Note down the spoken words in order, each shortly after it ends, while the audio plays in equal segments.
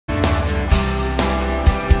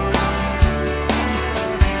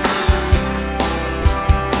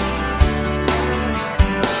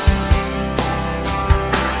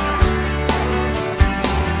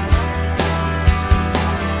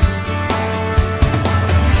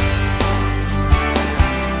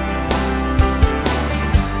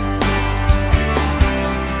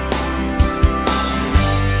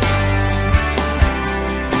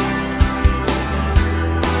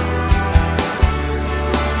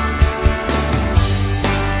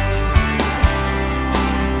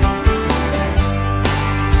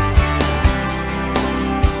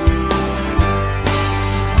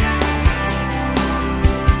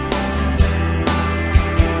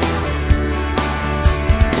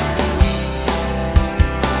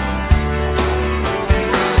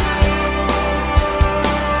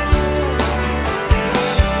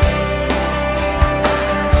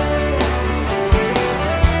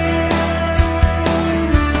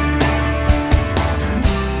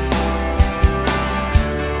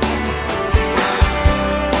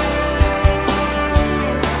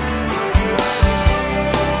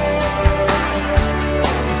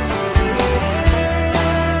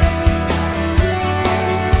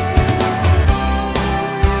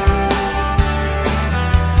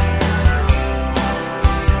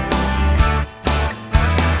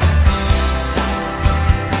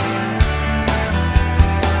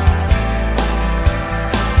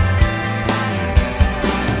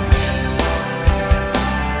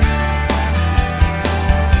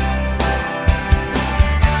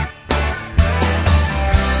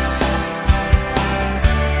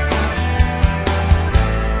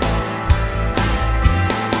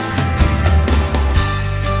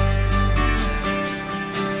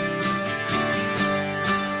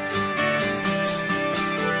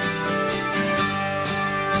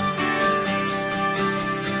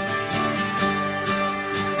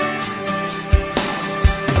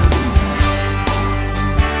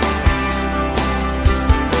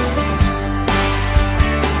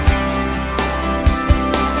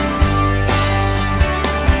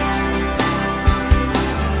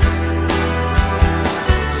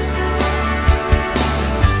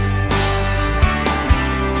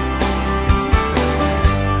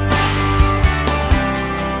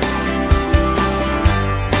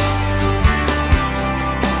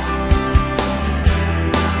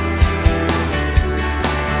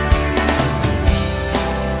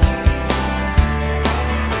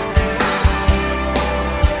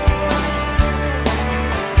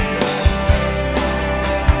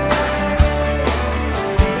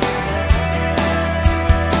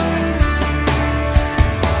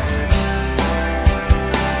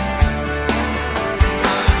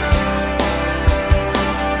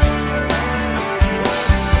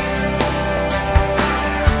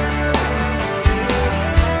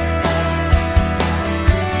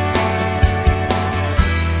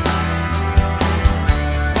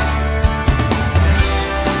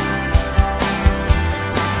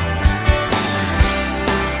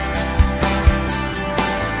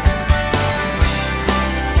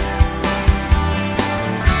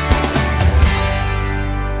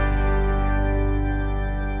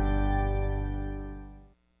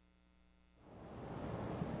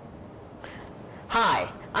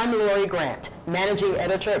Lorrie Grant, Managing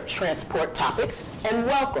Editor of Transport Topics, and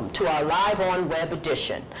welcome to our LiveOnWeb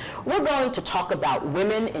edition. We're going to talk about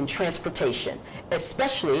women in transportation,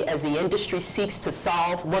 especially as the industry seeks to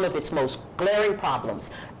solve one of its most glaring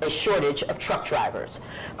problems, a shortage of truck drivers.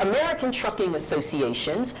 American Trucking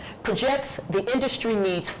Associations projects the industry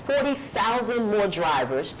needs 40,000 more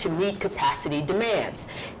drivers to meet capacity demands.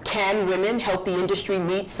 Can women help the industry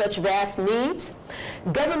meet such vast needs?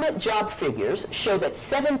 Government job figures show that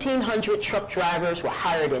 1,700 truck drivers were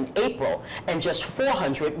hired in April and just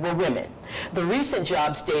 400 were women. The recent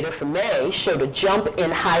jobs data for May showed a jump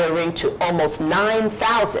in hiring to almost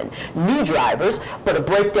 9,000 new drivers, but a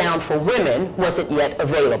breakdown for women wasn't yet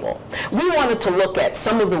available. We wanted to look at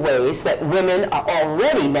some of the ways that women are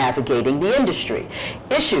already navigating the industry.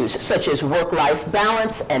 Issues such as work-life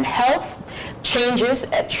balance and health, changes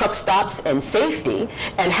at truck stops and safety,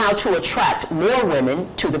 and how to attract more women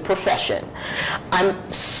to the profession. I'm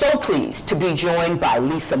so pleased to be joined by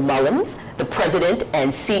Lisa Mullings, the President and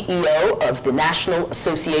CEO of the National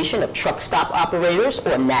Association of Truck Stop Operators,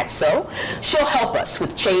 or Natso. She'll help us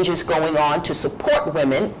with changes going on to support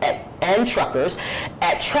women and truckers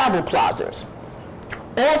at travel plazas.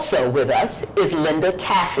 Also with us is Linda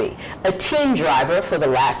Caffee, a team driver for the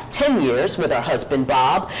last 10 years with her husband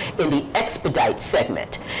Bob in the Expedite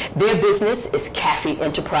segment. Their business is Caffee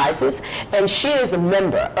Enterprises, and she is a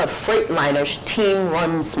member of Freightliner's Team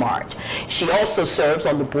Run Smart. She also serves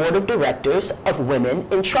on the board of directors of Women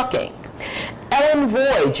in Trucking. Ellen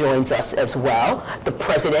Voie joins us as well, the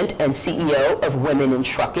President and CEO of Women in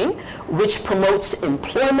Trucking, which promotes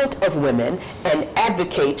employment of women and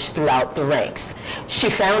advocates throughout the ranks. She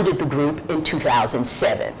founded the group in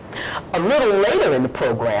 2007. A little later in the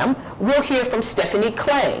program, we'll hear from Stephanie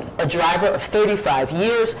Klang, a driver of 35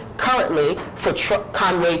 years, currently for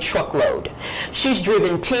Conway Truckload. She's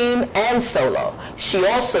driven team and solo. She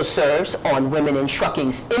also serves on Women in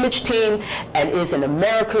Trucking's image team and is an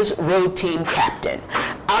America's Road Team captain.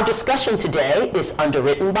 Our discussion today is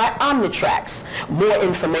underwritten by Omnitrax. More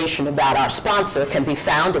information about our sponsor can be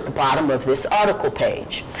found at the bottom of this article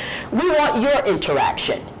page. We want your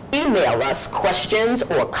interaction. Email us questions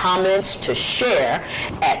or comments to share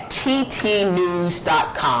at ttnews.com,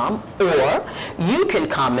 or you can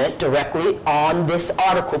comment directly on this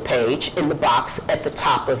article page in the box at the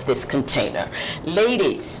top of this container.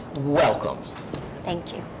 Ladies, welcome.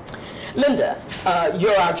 Thank you. Linda,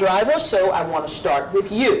 you're our driver, so I want to start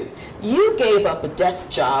with you. You gave up a desk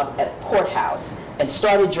job at a courthouse and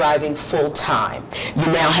started driving full-time. You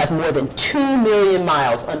now have more than 2 million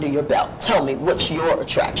miles under your belt. Tell me, what's your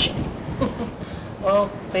attraction?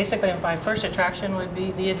 Well, basically, my first attraction would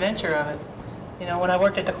be the adventure of it. You know, when I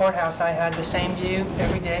worked at the courthouse, I had the same view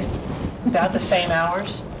every day, about the same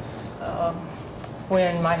hours.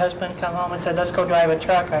 When my husband come home and said, "Let's go drive a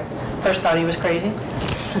truck," I first thought he was crazy.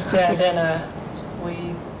 And then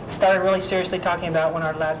we started really seriously talking about when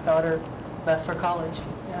our last daughter left for college.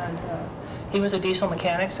 And he was a diesel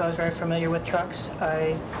mechanic, so I was very familiar with trucks.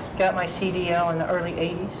 I got my CDL in the early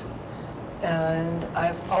 80s, and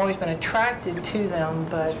I've always been attracted to them,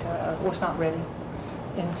 but was not ready.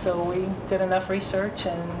 And so we did enough research,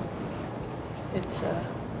 and it's a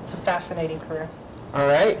fascinating career. All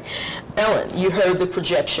right. Ellen, you heard the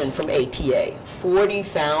projection from ATA,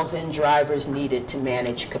 40,000 drivers needed to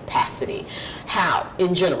manage capacity. How,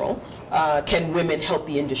 in general, can women help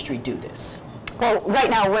the industry do this? Well, right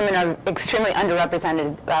now, women are extremely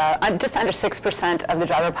underrepresented, just under 6% of the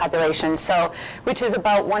driver population, so which is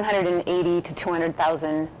about 180 to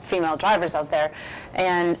 200,000 female drivers out there.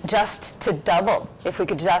 And just to double, if we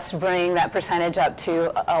could just bring that percentage up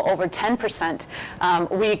to over 10%,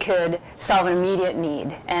 we could solve an immediate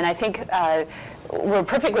need. And I think we're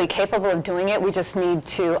perfectly capable of doing it. We just need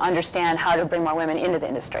to understand how to bring more women into the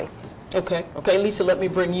industry. Okay, Lisa, let me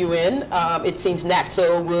bring you in. It seems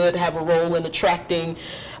Natso would have a role in attracting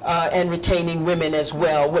and retaining women as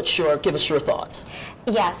well. Give us your thoughts.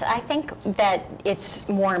 Yes, I think that it's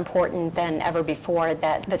more important than ever before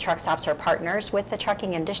that the truck stops are partners with the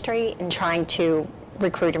trucking industry in trying to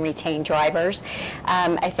recruit and retain drivers.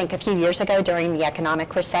 I think a few years ago during the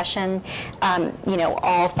economic recession,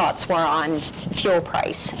 all thoughts were on fuel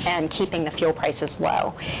price and keeping the fuel prices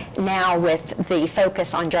low. Now with the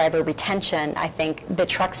focus on driver retention, I think the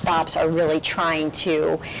truck stops are really trying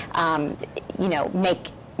to,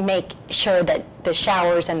 make sure that the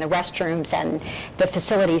showers and the restrooms and the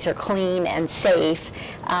facilities are clean and safe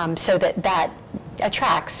so that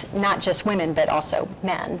attracts not just women but also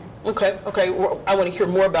men. Okay, okay. Well, I want to hear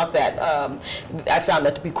more about that. I found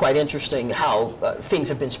that to be quite interesting, how things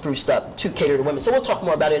have been spruced up to cater to women. So we'll talk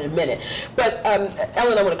more about it in a minute. But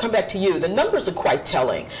Ellen, I want to come back to you. The numbers are quite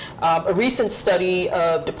telling. A recent study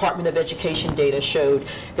of Department of Education data showed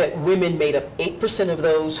that women made up 8% of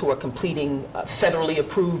those who are completing federally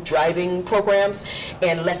approved driving programs,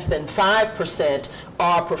 and less than 5%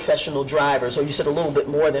 are professional drivers, or you said a little bit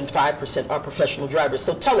more than 5% are professional drivers.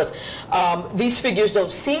 So tell us, these figures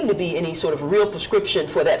don't seem to be any sort of real prescription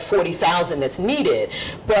for that 40,000 that's needed,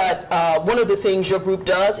 but one of the things your group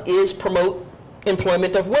does is promote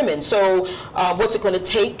employment of women. So what's it going to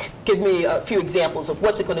take? Give me a few examples of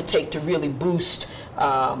what's it going to take to really boost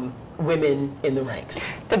women in the ranks.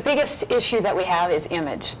 The biggest issue that we have is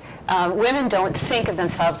image. Women don't think of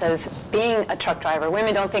themselves as being a truck driver.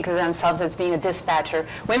 Women don't think of themselves as being a dispatcher.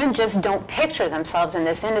 Women just don't picture themselves in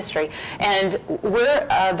this industry. And we're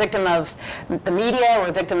a victim of the media. We're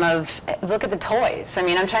a victim of, look at the toys. I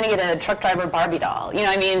mean, I'm trying to get a truck driver Barbie doll. You know,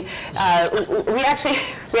 I mean, we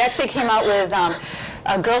actually came out with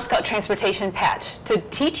a Girl Scout transportation patch to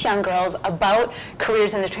teach young girls about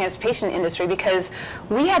careers in the transportation industry, because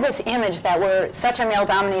we have this image that we're such a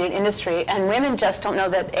male-dominated industry, and women just don't know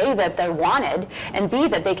that A, that they're wanted, and B,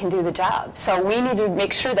 that they can do the job. So we need to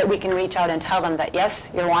make sure that we can reach out and tell them that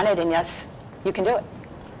yes, you're wanted, and yes, you can do it.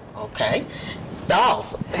 Okay.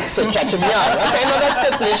 Dolls, so catching me on. Okay, no,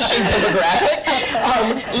 that's an interesting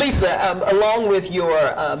demographic. Lisa, along with your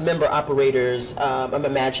member operators, I'm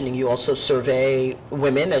imagining you also survey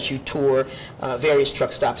women as you tour various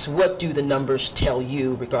truck stops. What do the numbers tell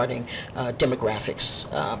you regarding demographics?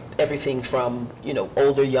 Everything from, you know,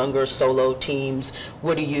 older, younger, solo teams.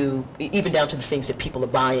 What do you, even down to the things that people are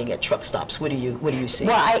buying at truck stops? What do you see?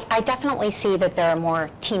 Well, I definitely see that there are more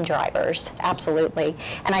team drivers, absolutely.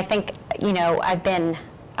 And I think, you know, I've been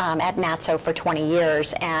at Natso for 20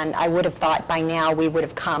 years, and I would have thought by now we would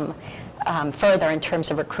have come further in terms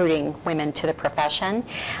of recruiting women to the profession.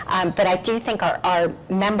 But I do think our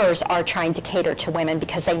members are trying to cater to women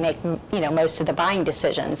because they make, you know, most of the buying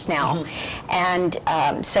decisions now. And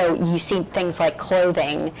so you see things like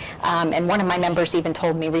clothing, and one of my members even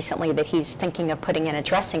told me recently that he's thinking of putting in a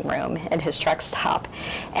dressing room at his truck stop,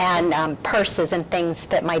 and purses and things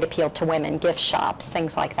that might appeal to women, gift shops,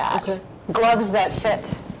 things like that. Okay. Gloves that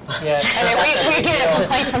fit. Yes. I mean, we get a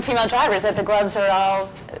complaint from female drivers that the gloves are all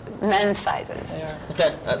men's sizes. They are.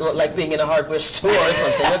 Okay, like being in a hardware store or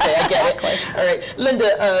something. Okay, I get it. All right,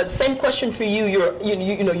 Linda. Same question for you. You're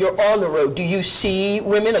on the road. Do you see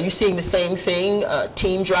women? Are you seeing the same thing?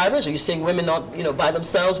 Team drivers? Are you seeing women on, by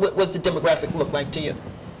themselves? What's the demographic look like to you?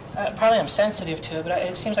 Probably I'm sensitive to it, but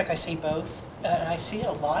it seems like I see both. And I see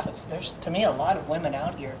there's to me a lot of women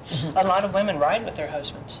out here. A lot of women ride with their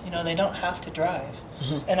husbands. You know, they don't have to drive.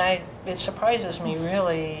 And it surprises me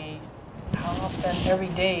really how often every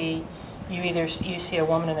day you see a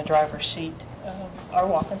woman in the driver's seat or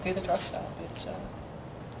walking through the truck stop.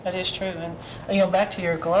 That is true. And back to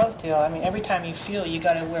your glove deal, I mean, every time you fuel, you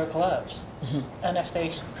got to wear gloves. And if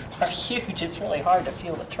they are huge, it's really hard to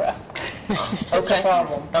fuel the truck. It's a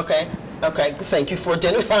problem. Okay. Okay, thank you for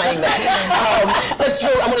identifying that.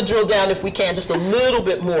 I'm going to drill down, if we can, just a little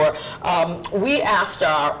bit more. We asked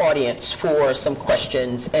our audience for some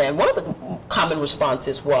questions, and one of the common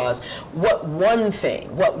responses was, what one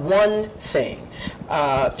thing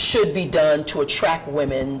should be done to attract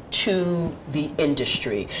women to the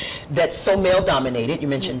industry that's so male-dominated? You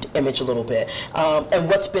mentioned image a little bit, and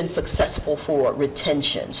what's been successful for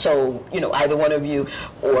retention? So, either one of you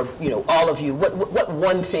or, all of you, what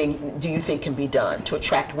one thing do you think can be done to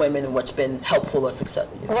attract women, and what's been helpful or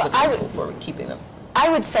successful for keeping them? I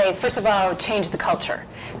would say, first of all, change the culture.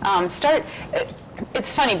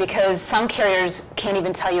 It's funny because some carriers can't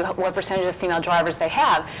even tell you what percentage of female drivers they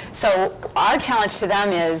have. So our challenge to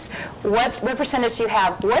them is, what percentage do you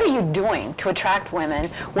have? What are you doing to attract women?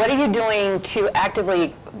 What are you doing to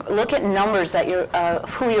actively look at numbers that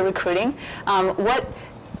who you're recruiting? What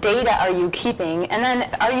data are you keeping? And then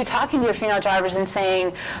are you talking to your female drivers and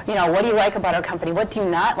saying, what do you like about our company? What do you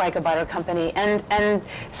not like about our company? And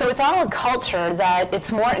so it's all a culture that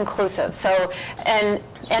it's more inclusive. So, and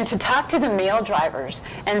to talk to the male drivers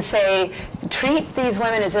and say, treat these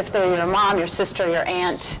women as if they're your mom, your sister, your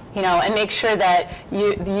aunt, and make sure that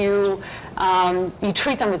you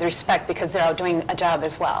treat them with respect because they're out doing a job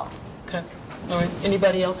as well. Okay. All right.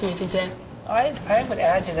 Anybody else, anything to add? I would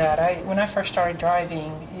add to that. When I first started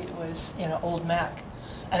driving, it was old Mac,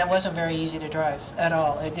 And it wasn't very easy to drive at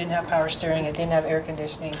all. It didn't have power steering, it didn't have air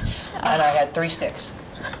conditioning, and I had 3 sticks.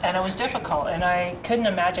 And it was difficult, and I couldn't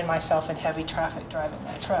imagine myself in heavy traffic driving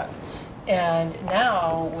that truck. And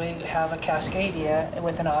now we have a Cascadia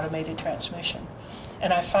with an automated transmission.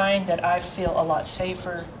 And I find that I feel a lot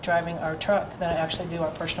safer driving our truck than I actually do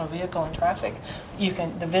our personal vehicle in traffic.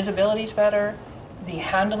 The visibility's better, the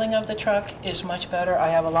handling of the truck is much better. I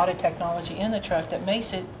have a lot of technology in the truck that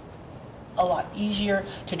makes it a lot easier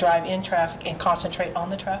to drive in traffic and concentrate on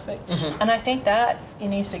the traffic. And I think that it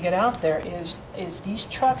needs to get out there is these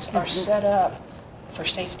trucks are set up for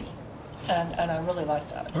safety. And I really like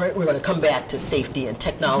that. All right, we're going to come back to safety and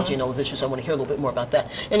technology and those issues. I want to hear a little bit more about that.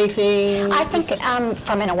 Anything? I think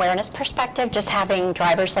from an awareness perspective, just having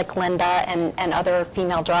drivers like Linda and other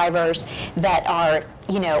female drivers that are,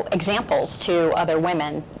 examples to other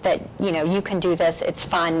women that, you can do this, it's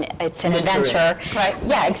fun, it's an adventure. Right.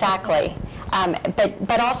 Yeah, exactly.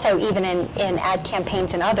 But also even in ad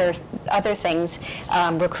campaigns and other things,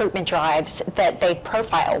 recruitment drives, that they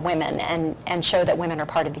profile women and show that women are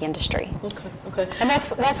part of the industry. Okay. And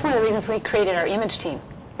that's one of the reasons we created our image team,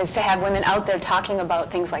 is to have women out there talking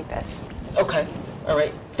about things like this. Okay. All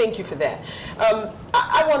right. Thank you for that.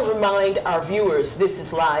 I want to remind our viewers, this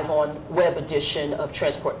is Live on Web edition of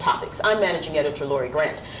Transport Topics. I'm Managing Editor Lorrie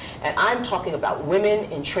Grant, and I'm talking about women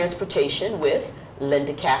in transportation with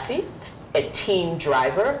Linda Caffee, a team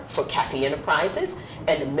driver for Caffee Enterprises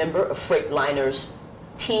and a member of Freightliner's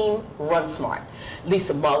Team Run Smart.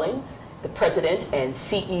 Lisa Mullings, the president and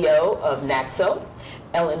CEO of Natso.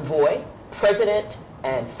 Ellen Voie, president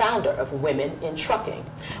and founder of Women in Trucking.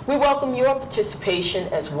 We welcome your participation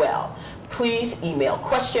as well. Please email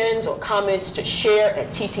questions or comments to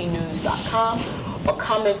share@ttnews.com or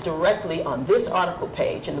comment directly on this article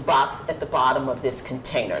page in the box at the bottom of this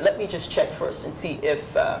container. Let me just check first and see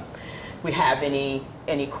if we have any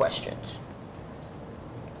questions.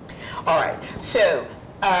 All right, so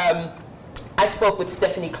I spoke with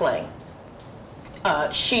Stephanie Klang.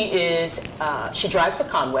 She drives for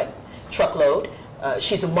Conway, Truckload.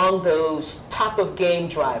 She's among those top of game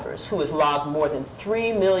drivers who has logged more than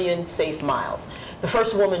 3 million safe miles, the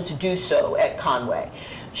first woman to do so at Conway.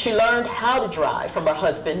 She learned how to drive from her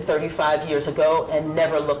husband 35 years ago and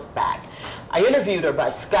never looked back. I interviewed her by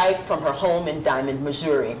Skype from her home in Diamond,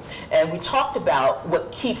 Missouri, and we talked about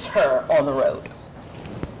what keeps her on the road.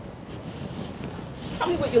 Tell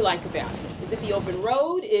me what you like about it. Is it the open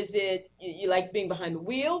road? Is it you like being behind the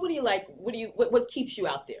wheel? What do you like? What keeps you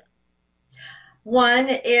out there? One,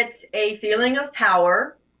 it's a feeling of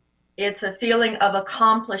power. It's a feeling of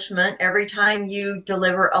accomplishment every time you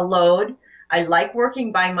deliver a load. I like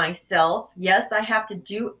working by myself. Yes, I have to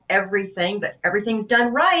do everything, but everything's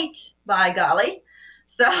done right, by golly.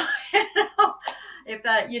 So, if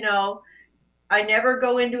that, I never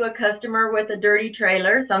go into a customer with a dirty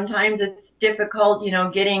trailer. Sometimes it's difficult,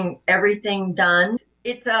 getting everything done.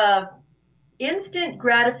 It's a instant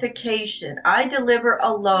gratification. I deliver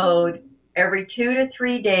a load every 2 to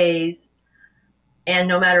 3 days, and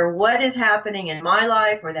no matter what is happening in my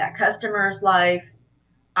life or that customer's life,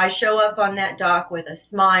 I show up on that dock with a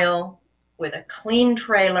smile, with a clean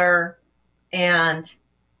trailer, and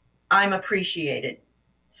I'm appreciated.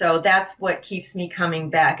 So that's what keeps me coming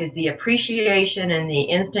back, is the appreciation and the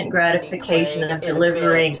instant gratification of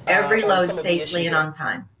delivering every load safely and on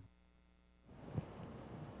time.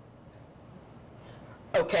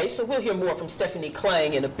 Okay, so we'll hear more from Stephanie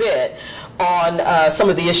Klang in a bit on some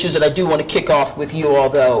of the issues that I do want to kick off with you all,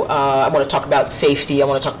 though. I want to talk about safety, I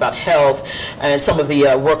want to talk about health, and some of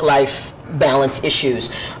the work-life balance issues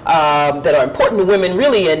that are important to women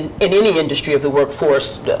really in any industry of the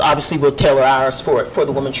workforce. Obviously, we'll tailor ours for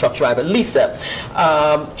the woman truck driver. Lisa,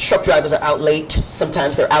 truck drivers are out late.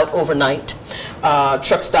 Sometimes they're out overnight.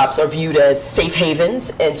 Truck stops are viewed as safe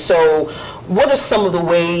havens. And so what are some of the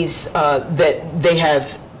ways that they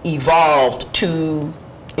have evolved to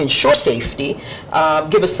ensure safety?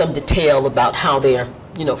 Give us some detail about how they're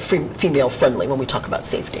female friendly when we talk about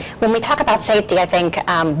safety. When we talk about safety, I think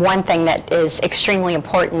one thing that is extremely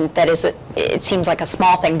important, that is, it seems like a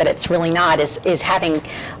small thing, but it's really not, is having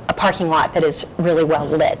a parking lot that is really well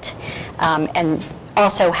lit. And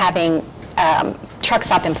also having truck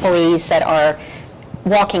stop employees that are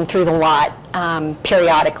walking through the lot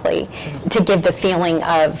periodically to give the feeling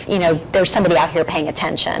of, there's somebody out here paying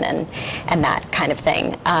attention and that kind of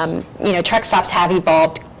thing. Truck stops have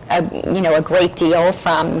evolved a great deal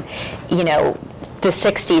from, the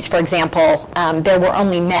 60s, for example. There were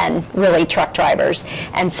only men, really, truck drivers.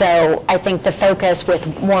 And so I think the focus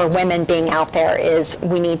with more women being out there is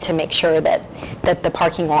we need to make sure that the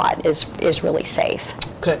parking lot is really safe.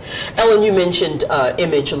 Okay. Ellen, you mentioned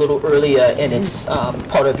image a little earlier, and it's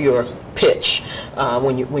part of your pitch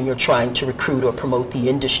when you're trying to recruit or promote the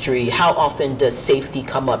industry. How often does safety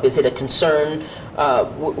come up? Is it a concern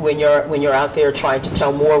when you're out there trying to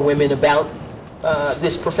tell more women about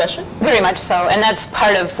this profession? Very much so, and that's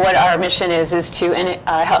part of what our mission is to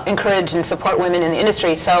help encourage and support women in the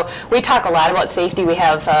industry. So we talk a lot about safety. We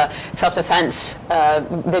have self-defense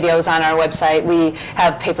videos on our website. We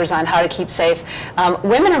have papers on how to keep safe.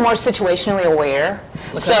 Women are more situationally aware.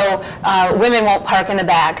 Okay. So women won't park in the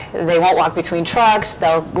back. They won't walk between trucks.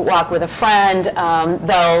 They'll walk with a friend.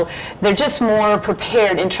 They're just more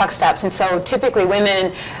prepared in truck stops. And so typically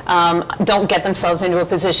women don't get themselves into a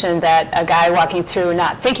position that a guy walking through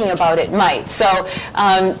not thinking about it might. So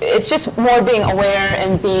it's just more being aware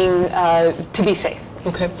and being to be safe.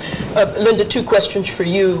 Okay. Linda, two questions for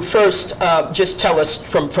you. First, just tell us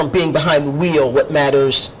from being behind the wheel what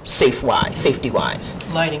matters safety-wise.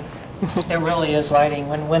 Lighting. There really is lighting.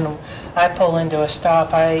 When I pull into a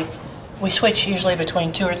stop, we switch usually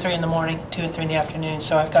between 2 or 3 in the morning, 2 and 3 in the afternoon,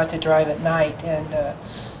 so I've got to drive at night, and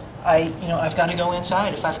I've got to go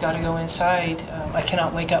inside. If I've got to go inside, I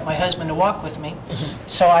cannot wake up my husband to walk with me.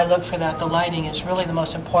 So I look for that. The lighting is really the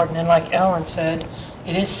most important. And like Ellen said,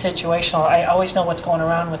 it is situational. I always know what's going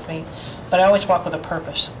around with me, but I always walk with a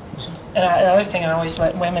purpose. And another thing I always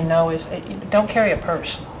let women know is don't carry a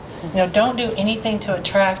purse. Don't do anything to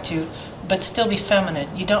attract you, but still be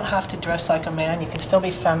feminine. You don't have to dress like a man. You can still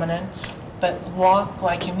be feminine, but walk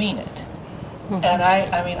like you mean it. And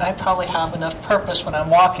I probably have enough purpose when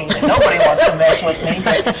I'm walking that nobody wants to mess with me,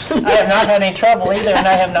 but I have not had any trouble either, and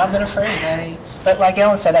I have not been afraid. But like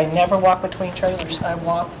Ellen said, I never walk between trailers. I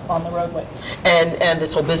walk on the roadway. And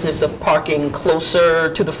this whole business of parking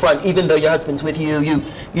closer to the front, even though your husband's with you,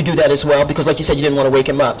 you do that as well, because like you said, you didn't want to wake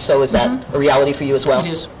him up. So is that a reality for you as well?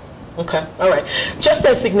 It is. Okay, all right. Just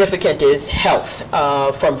as significant is health,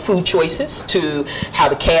 from food choices to how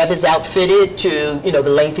the cab is outfitted to the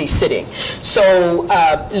lengthy sitting. So,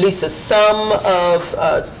 Lisa, some of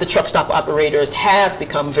the truck stop operators have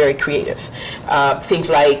become very creative. Things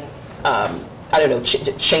like I don't know,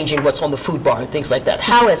 changing what's on the food bar and things like that.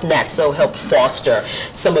 How has Natso helped foster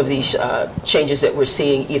some of these changes that we're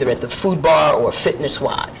seeing either at the food bar or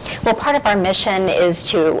fitness-wise? Well, part of our mission is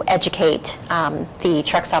to educate the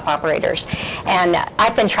truck stop operators. And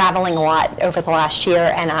I've been traveling a lot over the last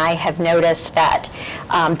year, and I have noticed that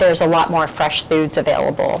there's a lot more fresh foods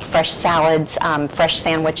available, fresh salads, fresh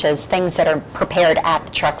sandwiches, things that are prepared at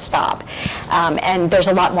the truck stop. And there's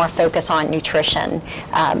a lot more focus on nutrition.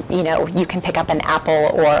 You can pick up an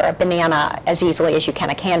apple or a banana as easily as you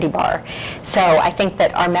can a candy bar. So I think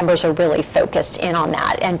that our members are really focused in on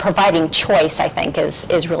that, and providing choice, I think,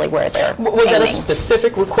 is really where they're Was aiming. That a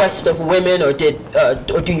specific request of women, or did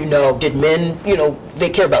men, they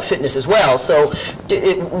care about fitness as well, so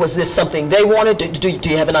was this something they wanted? Do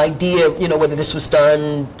you have an idea, whether this was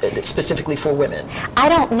done specifically for women? I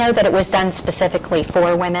don't know that it was done specifically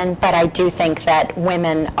for women, but I do think that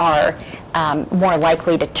women are more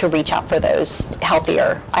likely to reach out for those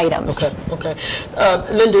healthier items. Okay.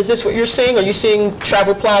 Linda, is this what you're seeing? Are you seeing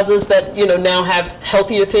travel plazas that now have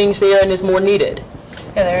healthier things there and is more needed?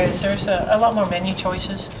 Yeah, there is. There's a lot more menu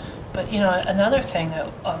choices, but another thing that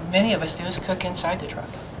many of us do is cook inside the truck.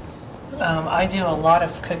 I do a lot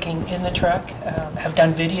of cooking in the truck. Have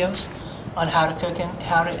done videos on how to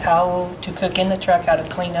cook in the truck, how to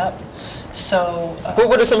clean up. So,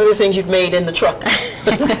 what are some of the things you've made in the truck?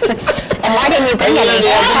 And why didn't you bring it?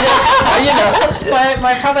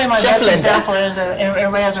 Probably my best example is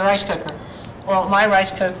everybody has a rice cooker. Well, my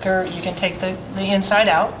rice cooker, you can take the inside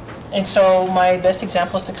out, and so my best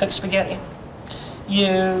example is to cook spaghetti.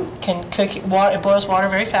 You can cook it boils water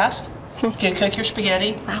very fast. You cook your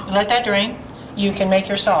spaghetti, you let that drain. You can make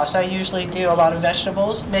your sauce. I usually do a lot of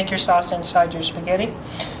vegetables. Make your sauce inside your spaghetti.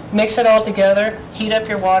 Mix it all together, heat up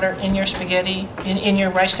your water in your spaghetti, in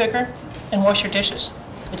your rice cooker, and wash your dishes.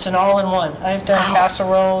 It's an all-in-one. I've done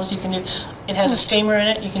casseroles. It has a steamer in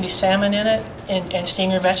it. You can do salmon in it and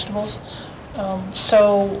steam your vegetables.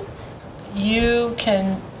 So you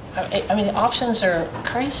can, the options are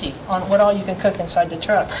crazy on what all you can cook inside the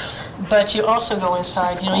truck. But you also go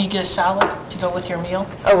inside, you get a salad to go with your meal.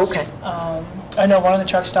 Oh, okay. I know one of the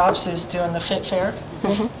truck stops is doing the Fit Fair.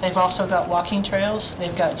 They've also got walking trails.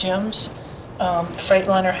 They've got gyms.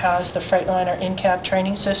 Freightliner has the Freightliner in-cab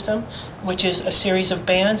training system, which is a series of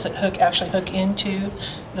bands that actually hook into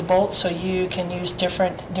the bolts, so you can use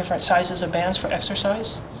different sizes of bands for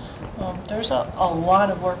exercise. There's a lot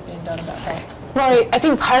of work being done about that. Lorrie, I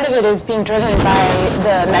think part of it is being driven by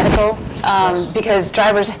the medical because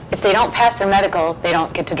drivers, if they don't pass their medical, they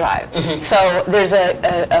don't get to drive. So there's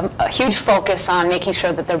a huge focus on making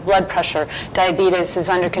sure that their blood pressure, diabetes is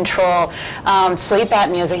under control. Sleep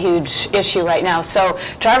apnea is a huge issue right now. So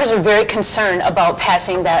drivers are very concerned about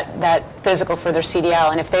passing that physical for their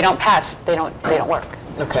CDL, and if they don't pass, they don't work.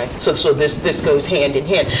 Okay, so this goes hand in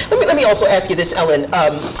hand. Let me also ask you this, Ellen.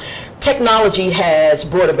 Technology has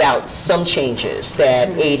brought about some changes that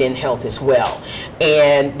aid in health as well,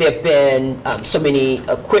 and there have been so many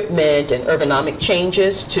equipment and ergonomic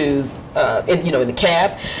changes to in the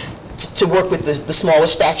cab to work with the smaller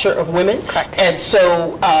stature of women. Correct. And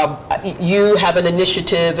so you have an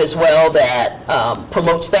initiative as well that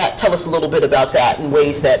promotes that. Tell us a little bit about that and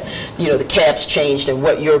ways that the cab's changed and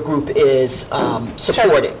what your group is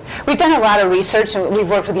supporting. Sure. We've done a lot of research, and we've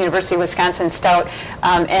worked with the University of Wisconsin Stout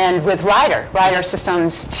and with Ryder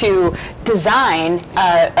Systems to design,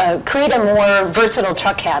 create a more versatile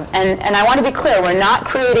truck cab. And I want to be clear, we're not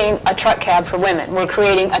creating a truck cab for women. We're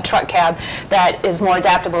creating a truck cab that is more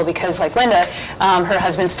adaptable because, like Linda, her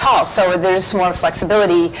husband's tall, so there's more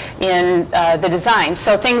flexibility in the design.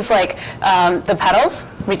 So things like the pedals,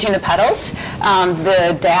 reaching the pedals,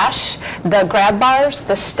 the dash, the grab bars,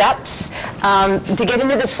 the steps, to get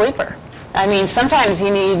into the sleeper. I mean, sometimes you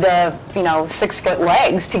need 6-foot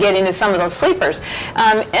legs to get into some of those sleepers.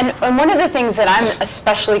 And one of the things that I'm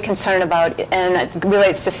especially concerned about, and it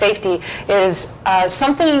relates to safety, is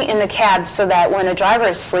something in the cab so that when a driver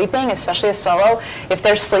is sleeping, especially a solo, if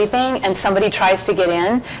they're sleeping and somebody tries to get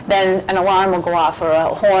in, then an alarm will go off or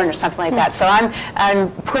a horn or something like that. So I'm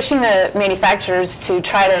pushing the manufacturers to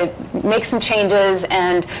try to make some changes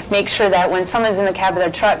and make sure that when someone's in the cab of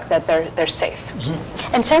their truck that they're safe.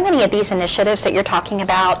 And so many of these initiatives that you're talking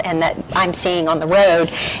about and that I'm seeing on the road,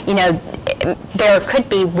 there could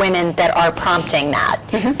be women that are prompting that,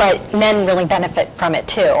 but men really benefit from it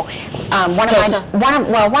too.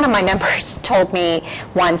 One of my members told me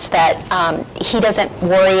once that he doesn't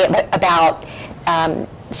worry about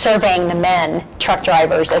surveying the men truck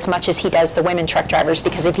drivers as much as he does the women truck drivers,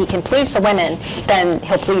 because if he can please the women, then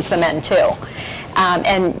he'll please the men too.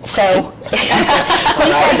 And so he said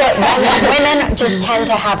that women just tend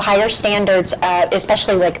to have higher standards,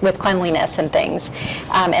 especially like with cleanliness and things.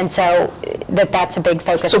 And so that's a big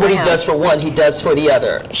focus. So for what he him. does for one, he does for the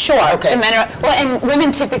other. Sure. Okay. And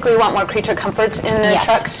women typically want more creature comforts in the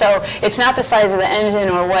truck, so it's not the size of the engine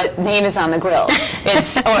or what name is on the grill.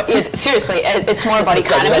 Seriously, it's more about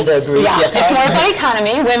economy. Like Linda agrees. Yeah, it's more about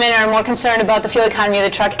economy. Women are more concerned about the fuel economy of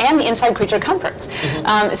the truck and the inside creature comforts.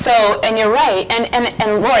 And you're right.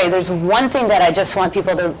 And Lorrie, there's one thing that I just want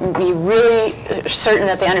people to be really certain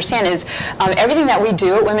that they understand is everything that we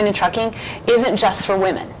do at Women in Trucking isn't just for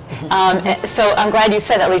women. So I'm glad you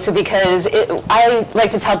said that, Lisa, because I like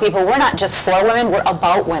to tell people we're not just for women, we're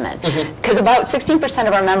about women. Because about 16%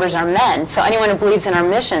 of our members are men, so anyone who believes in our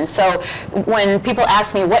mission. So when people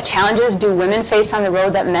ask me what challenges do women face on the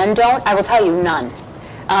road that men don't, I will tell you none.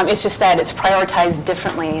 It's just that it's prioritized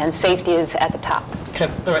differently and safety is at the top. Okay,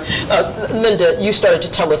 all right. Linda, you started to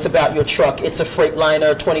tell us about your truck. It's a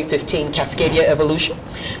Freightliner 2015 Cascadia Evolution.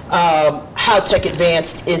 How tech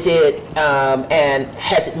advanced is it, and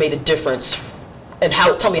has it made a difference? And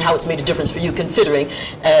tell me how it's made a difference for you, considering,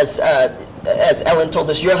 as Ellen told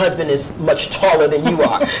us, your husband is much taller than you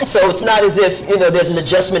are. So it's not as if there's an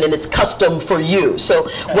adjustment and it's custom for you. So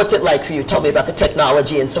what's it like for you? Tell me about the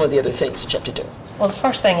technology and some of the other things that you have to do. Well, the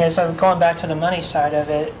first thing is, going back to the money side of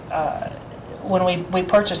it, when we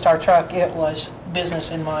purchased our truck, it was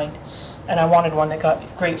business in mind, and I wanted one that got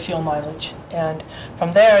great fuel mileage. And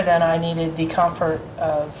from there, then I needed the comfort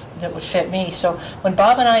that would fit me. So when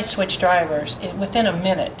Bob and I switched drivers, within a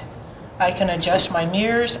minute, I can adjust my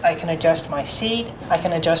mirrors, I can adjust my seat, I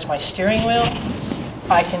can adjust my steering wheel,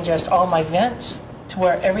 I can adjust all my vents to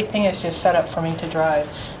where everything is just set up for me to drive.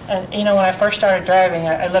 And when I first started driving,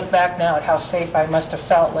 I look back now at how safe I must have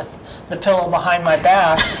felt with the pillow behind my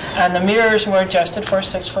back, and the mirrors were adjusted for a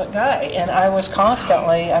 6-foot guy. And I was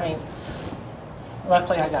constantly,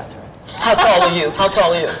 luckily I got through it. How tall are you? How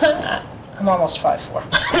tall are you? I'm almost 5'4".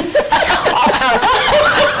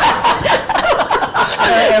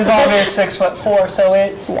 And Bob is 6'4", so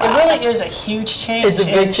it really is a huge change. It's a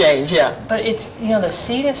big change, yeah. But it's, the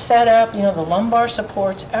seat is set up, the lumbar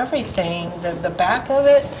supports, everything, the back of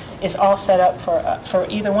it is all set up for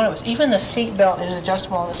either one of us. Even the seat belt is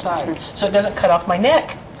adjustable on the side, so it doesn't cut off my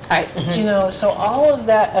neck. Right. So all of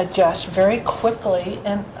that adjusts very quickly,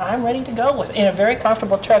 and I'm ready to go with it. In a very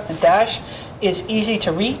comfortable truck. The dash is easy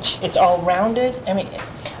to reach. It's all rounded.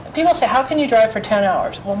 People say, how can you drive for 10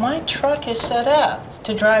 hours? Well, my truck is set up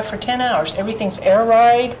to drive for 10 hours. Everything's air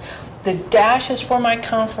ride. The dash is for my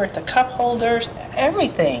comfort, the cup holders,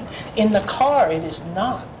 everything. In the car, it is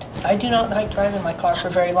not. I do not like driving my car for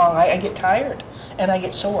very long. I get tired and I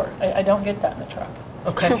get sore. I don't get that in the truck.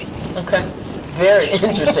 Okay, okay. Very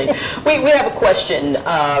interesting. We have a question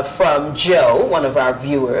from Joe, one of our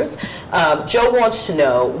viewers. Joe wants to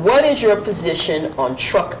know, what is your position on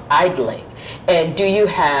truck idling? And do you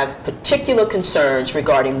have particular concerns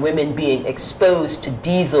regarding women being exposed to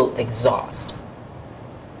diesel exhaust?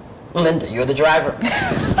 Linda, you're the driver.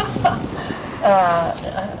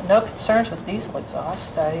 No concerns with diesel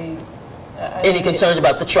exhaust. Any concerns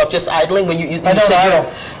about the truck just idling when you I don't said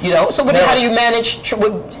idle. you know? So how do you manage?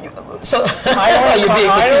 So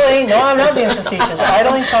idling? No, I'm not being facetious.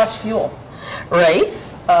 Idling costs fuel. Right.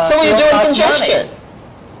 So when you're fuel doing costs congestion. money.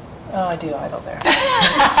 Oh, I do idle there.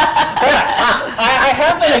 I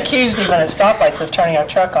have been accused even at stoplights of turning our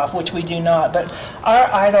truck off, which we do not. But our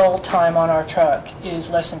idle time on our truck is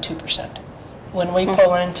less than 2%. When we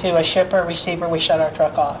pull into a shipper, receiver, we shut our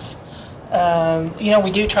truck off. You know,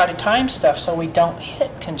 we do try to time stuff so we don't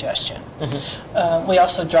hit congestion. We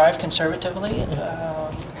also drive conservatively.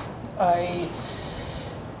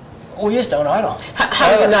 We just don't idle.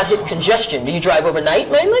 How do you not hit congestion? Do you drive overnight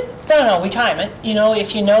mainly? No, we time it. You know,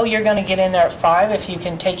 if you know you're going to get in there at 5, if you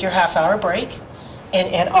can take your half-hour break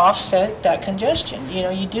and offset that congestion. You know,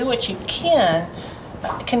 you do what you can.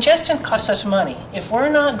 Congestion costs us money. If we're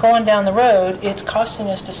not going down the road, it's costing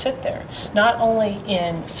us to sit there, not only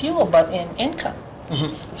in fuel, but in income.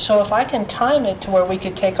 So if I can time it to where we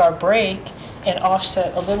could take our break and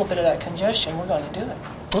offset a little bit of that congestion, we're going to do it.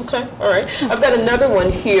 Okay, all right. I've got another one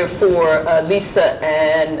here for Lisa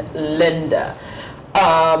and Linda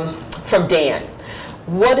from Dan.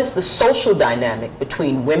 What is the social dynamic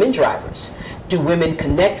between women drivers? Do women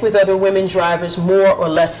connect with other women drivers more or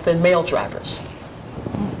less than male drivers?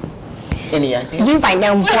 Any idea? You might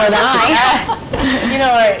know more than I. You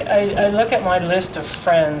know, I look at my list of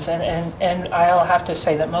friends, and I'll have to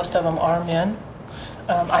say that most of them are men.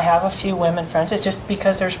 I have a few women friends. It's just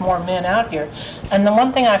because there's more men out here. And the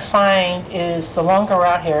one thing I find is the longer we're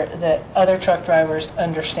out here, that other truck drivers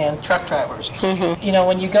understand truck drivers. You know,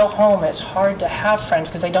 when you go home, it's hard to have friends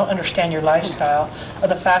because they don't understand your lifestyle, or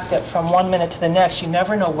the fact that from one minute to the next, you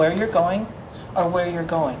never know where you're going or where you're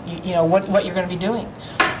going. You know, what you're going to be doing.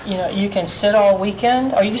 You know, you can sit all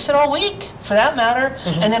weekend, or you can sit all week, for that matter,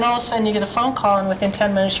 and then all of a sudden you get a phone call, and within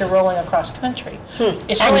 10 minutes you're rolling across country.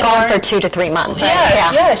 It's I'm really gone hard. for 2 to 3 months.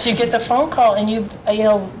 Yes, yes, you get the phone call, and you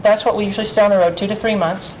know, that's what we usually stay on the road, 2 to 3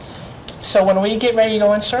 months. So when we get ready to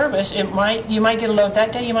go in service, you might get a load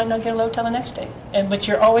that day, you might not get a load till the next day. But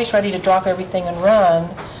you're always ready to drop everything and run.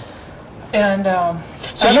 And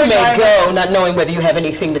so you may go not knowing whether you have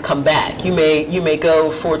anything to come back. You may go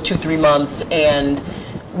for 2-3 months, and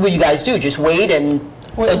what do you guys do? Just wait until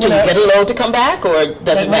you get a load to come back, or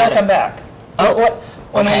does it matter? We'll come back. Oh,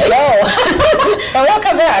 when we go, we'll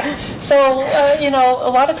come back. So you know, a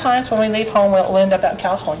lot of times when we leave home, we'll end up out in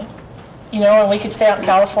California. You know, and we could stay out in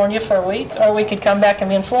California for a week, or we could come back and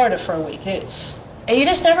be in Florida for a week. You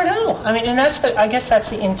just never know. I mean, and I guess that's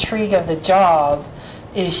the intrigue of the job,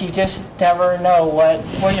 is you just never know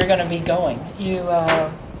where you're going to be going.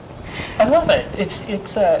 I love it. It's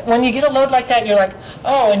when you get a load like that, you're like,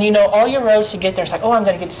 oh, and you know all your roads to get there. It's like, oh, I'm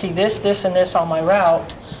going to get to see this, this, and this on my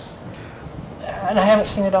route. And I haven't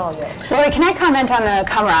seen it all yet. Well, can I comment on the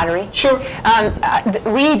camaraderie? Sure.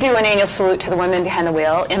 We do an annual salute to the women behind the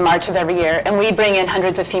wheel in March of every year, and we bring in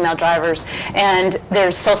hundreds of female drivers, and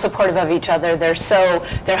they're so supportive of each other. They're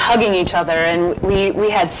hugging each other, and we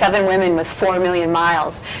had 7 women with 4 million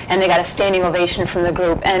miles, and they got a standing ovation from the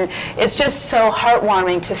group. And it's just so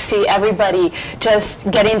heartwarming to see everybody just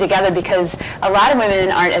getting together, because a lot of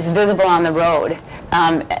women aren't as visible on the road.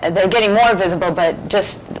 They're getting more visible, but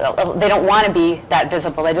just they don't want to be that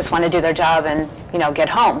visible. They just want to do their job and, you know, get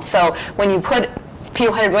home. So when you put a few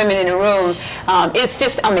hundred women in a room, it's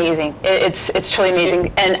just amazing. It's truly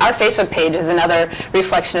amazing. And our Facebook page is another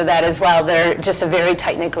reflection of that as well. They're just a very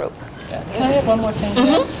tight-knit group. Yeah. Can I add one more thing?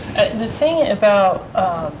 The thing about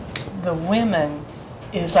the women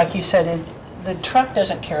is, like you said, the truck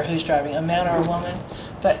doesn't care who's driving, a man or a woman.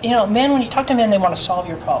 But, you know, men, when you talk to men, they want to solve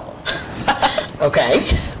your problem. Okay.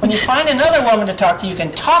 When you find another woman to talk to, you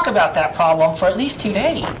can talk about that problem for at least 2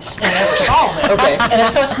 days and never solve it. Okay. And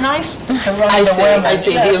so it's nice to run into women. I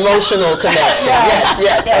see. The emotional connection.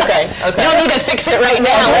 Yes. Okay. You don't need to fix it right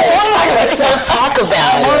now. Let's talk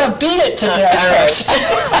about it. I want to beat it to death first.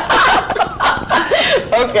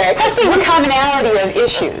 Okay. Plus, there's a commonality of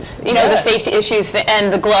issues, you know, the safety issues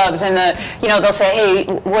and the gloves and the, you know, they'll say, hey,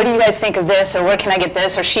 what do you guys think of this, or where can I get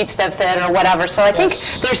this, or sheets that fit, or whatever. So I think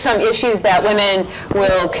there's some issues that women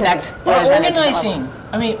will connect with. Organizing.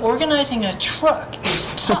 I mean, organizing a truck is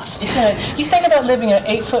tough. It's you think about living in an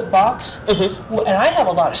 8-foot box, and I have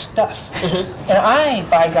a lot of stuff, and I,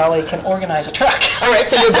 by golly, can organize a truck. All right,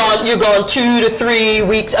 so you're going 2 to 3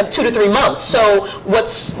 weeks, 2 to 3 months. So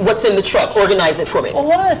what's in the truck? Organize it for me. Well,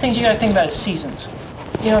 one of the things you got to think about is seasons.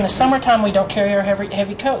 You know, in the summertime, we don't carry our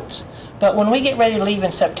heavy coats. But when we get ready to leave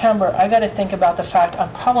in September, I got to think about the fact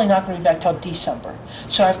I'm probably not going to be back till December.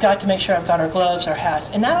 So I've got to make sure I've got our gloves, our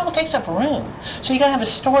hats, and that all takes up room. So you got to have a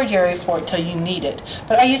storage area for it till you need it.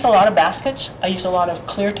 But I use a lot of baskets. I use a lot of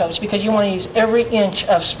clear totes because you want to use every inch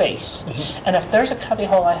of space. And if there's a cubby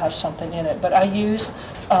hole, I have something in it. But I use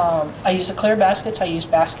the clear baskets. I use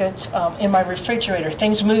baskets in my refrigerator.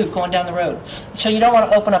 Things move going down the road. So you don't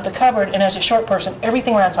want to open up the cupboard, and as a short person,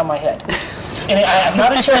 everything lands on my head. And I'm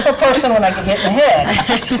not a cheerful person when I get hit in the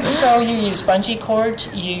head. So you use bungee cords.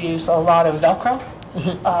 You use a lot of Velcro.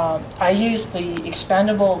 I use the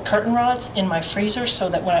expandable curtain rods in my freezer so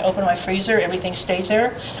that when I open my freezer, everything stays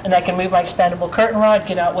there, and I can move my expandable curtain rod,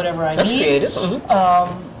 get out whatever I need. That's creative.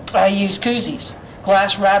 I use koozies.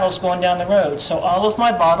 Glass rattles going down the road, so all of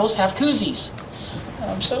my bottles have koozies.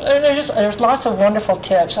 So there's lots of wonderful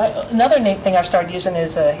tips. Another neat thing I've started using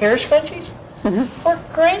is hair scrunchies. Work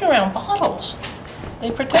great around bottles.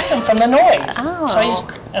 They protect them from the noise. Oh. So I use,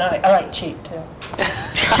 and I like cheap too.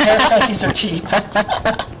 Hair scrunchies are cheap.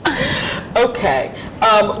 Okay.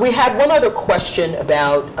 We had one other question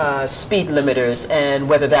about speed limiters and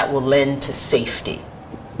whether that will lend to safety.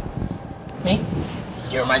 Me?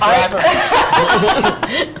 You're my driver.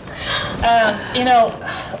 You know,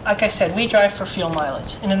 like I said, we drive for fuel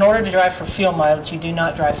mileage. And in order to drive for fuel mileage, you do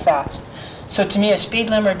not drive fast. So to me, a speed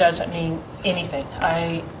limiter doesn't mean anything.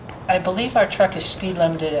 I believe our truck is speed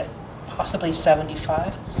limited at possibly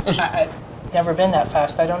 75. I've never been that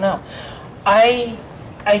fast. I don't know. I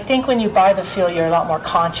think when you buy the fuel, you're a lot more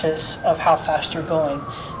conscious of how fast you're going.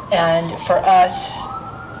 And for us,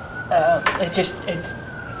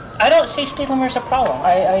 I don't see speed limiter as a problem.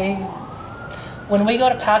 When we go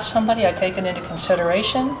to pass somebody, I take it into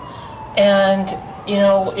consideration, and you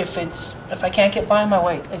know, if I can't get by my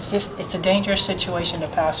weight, it's a dangerous situation to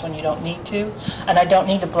pass when you don't need to, and I don't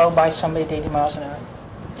need to blow by somebody at 80 miles an hour.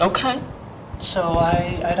 Okay. So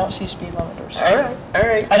I don't see speed limiters. All right. All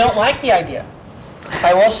right. I don't like the idea.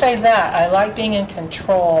 I will say that I like being in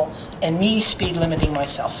control and me speed limiting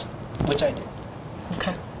myself, which I do.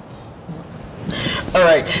 Okay. All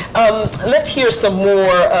right, let's hear some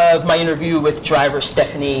more of my interview with driver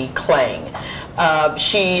Stephanie Klang. I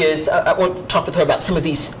want to talk with her about some of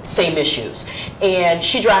these same issues. And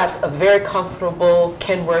she drives a very comfortable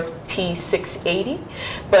Kenworth T680,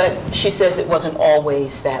 but she says it wasn't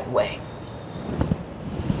always that way.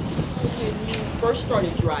 When you first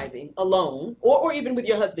started driving alone, or even with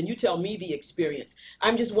your husband, you tell me the experience.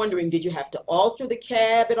 I'm just wondering, did you have to alter the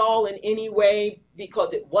cab at all in any way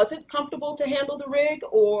because it wasn't comfortable to handle the rig,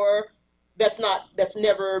 or that's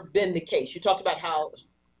never been the case? You talked about how...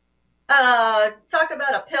 Talk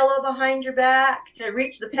about a pillow behind your back to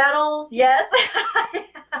reach the pedals. Yes.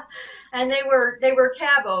 And they were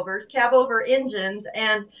cab over engines,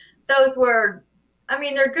 and those were, I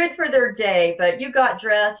mean, they're good for their day, but you got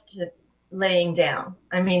dressed laying down.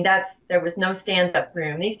 I mean, there was no stand-up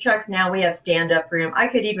room. These trucks now, we have stand-up room. I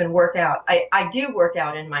could even work out. I do work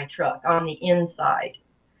out in my truck on the inside.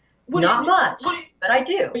 Not much, but I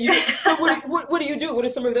do. What do you do? What are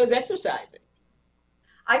some of those exercises?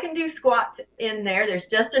 I can do squats in there. There's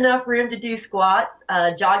just enough room to do squats,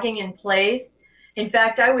 jogging in place. In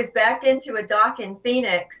fact, I was backed into a dock in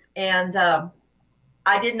Phoenix, and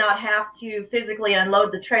I did not have to physically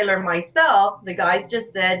unload the trailer myself. The guys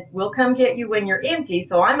just said, we'll come get you when you're empty.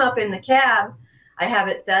 So I'm up in the cab. I have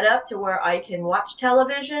it set up to where I can watch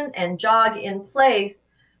television and jog in place.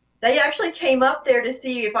 They actually came up there to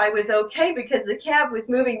see if I was okay because the cab was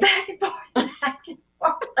moving back and forth, back and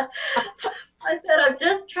forth. I said, I'm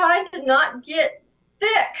just trying to not get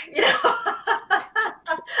sick, you know.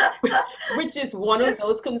 Which is one of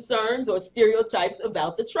those concerns or stereotypes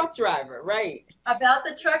about the truck driver, right? About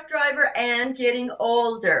the truck driver and getting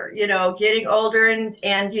older, you know,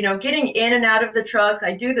 and you know, getting in and out of the trucks.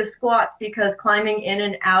 I do the squats because climbing in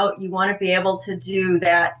and out, you want to be able to do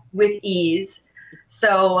that with ease.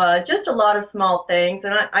 So just a lot of small things.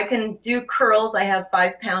 And I can do curls. I have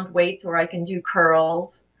 5-pound weights where I can do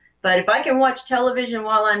curls. But if I can watch television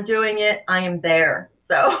while I'm doing it, I am there.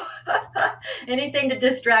 So anything to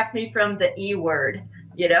distract me from the E word.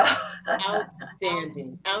 you know.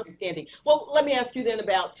 Outstanding, outstanding. Well, let me ask you then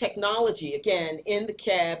about technology again in the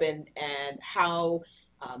cab, and how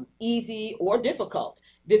easy or difficult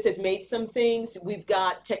this has made some things. We've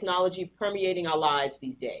got technology permeating our lives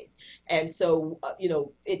these days, and so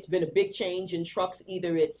it's been a big change in trucks.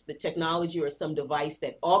 Either it's the technology or some device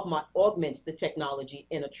that augments the technology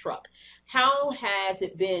in a truck. How has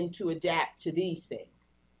it been to adapt to these things?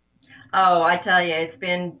 Oh, I tell you,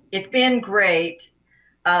 it's been great.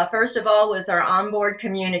 First of all was our onboard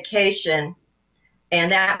communication,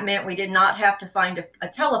 and that meant we did not have to find a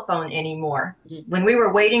telephone anymore. When we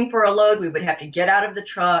were waiting for a load, we would have to get out of the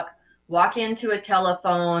truck, walk into a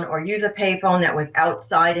telephone, or use a payphone that was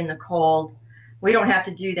outside in the cold. We don't have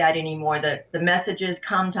to do that anymore. The messages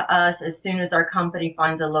come to us as soon as our company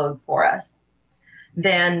finds a load for us.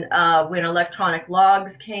 Then when electronic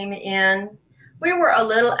logs came in, we were a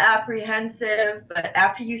little apprehensive, but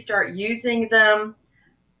after you start using them,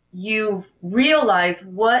 you realize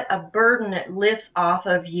what a burden it lifts off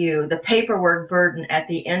of you, the paperwork burden at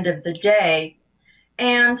the end of the day,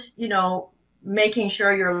 and making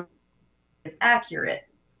sure your is accurate.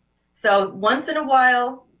 So once in a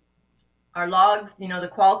while, our logs, the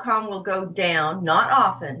Qualcomm will go down, not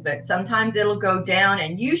often, but sometimes it'll go down,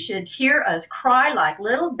 and you should hear us cry like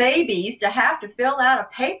little babies to have to fill out a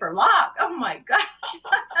paper log. Oh my gosh.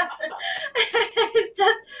 It's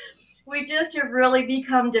just, we just have really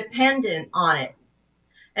become dependent on it.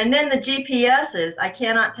 And then the GPSs, I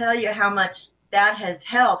cannot tell you how much that has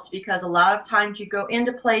helped, because a lot of times you go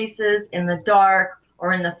into places in the dark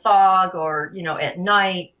or in the fog or, at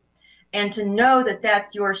night, and to know that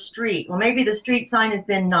that's your street. Well, maybe the street sign has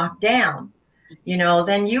been knocked down,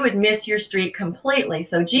 then you would miss your street completely.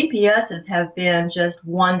 So GPSs have been just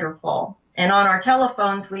wonderful. And on our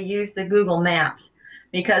telephones, we use the Google Maps,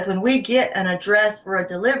 because when we get an address for a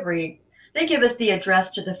delivery, they give us the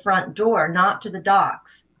address to the front door, not to the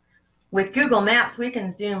docks. With Google Maps, we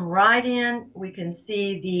can zoom right in. We can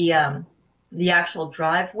see the actual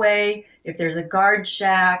driveway, if there's a guard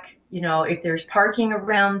shack, if there's parking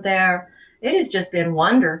around there. It has just been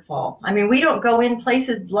wonderful. I mean, we don't go in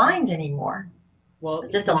places blind anymore. Well,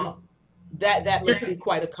 it's just that must be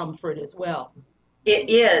quite a comfort as well. It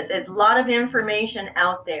is. It's a lot of information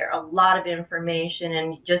out there, a lot of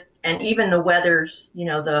information, and even the weathers,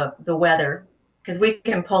 the weather, because we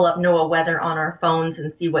can pull up NOAA weather on our phones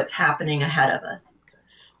and see what's happening ahead of us.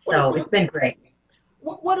 So it's been great.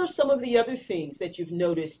 What are some of the other things that you've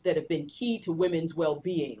noticed that have been key to women's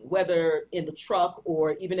well-being, whether in the truck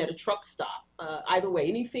or even at a truck stop? Either way,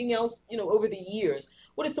 anything else, over the years,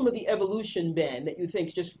 what has some of the evolution been that you think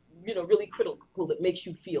is just, really critical, that makes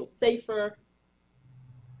you feel safer?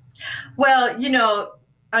 Well,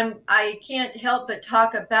 I can't help but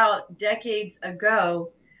talk about decades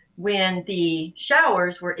ago when the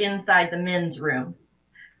showers were inside the men's room.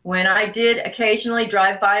 When I did occasionally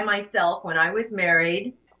drive by myself when I was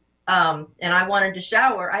married, and I wanted to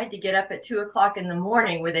shower, I had to get up at 2 o'clock in the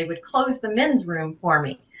morning where they would close the men's room for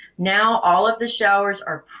me. Now all of the showers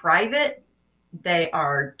are private, they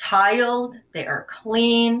are tiled, they are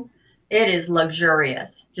clean. It is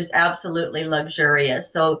luxurious, just absolutely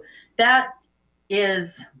luxurious. So that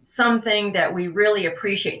is something that we really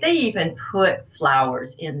appreciate. They even put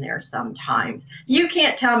flowers in there sometimes. You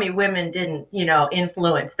can't tell me women didn't,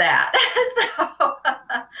 influence that. So,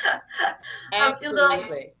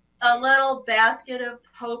 absolutely. A little basket of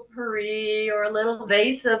potpourri or a little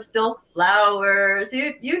vase of silk flowers.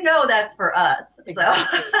 You know that's for us.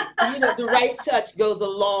 Exactly. So. The right touch goes a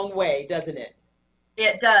long way, doesn't it?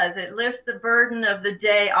 It does. It lifts the burden of the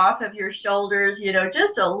day off of your shoulders,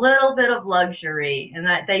 just a little bit of luxury. And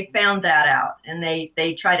that they found that out, and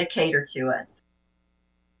they try to cater to us.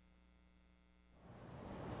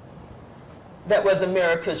 That was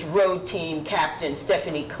America's Road Team Captain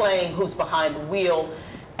Stephanie Klang, who's behind the wheel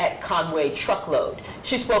at Conway Truckload.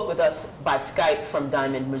 She spoke with us by Skype from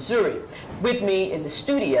Diamond, Missouri. With me in the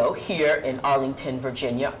studio here in Arlington,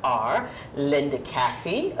 Virginia are Linda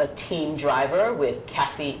Caffee, a team driver with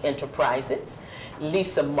Caffee Enterprises,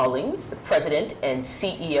 Lisa Mullings, the president and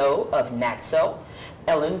CEO of Natso,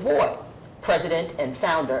 Ellen Voie, president and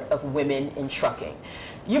founder of Women in Trucking.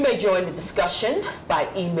 You may join the discussion by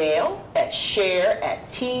email at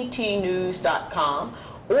share@ttnews.com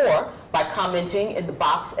or by commenting in the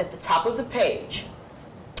box at the top of the page.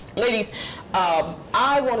 Ladies,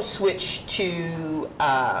 I want to switch to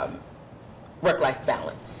work-life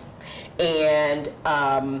balance. And,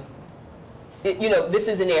 this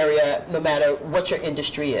is an area, no matter what your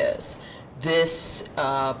industry is, this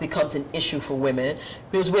becomes an issue for women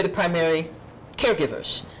because we're the primary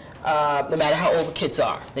caregivers. no matter how old the kids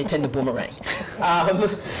are, they tend to boomerang. No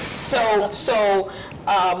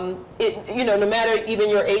matter even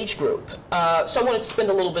your age group. So I wanted to spend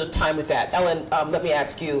a little bit of time with that. Ellen, let me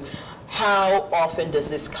ask you, how often does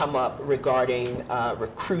this come up regarding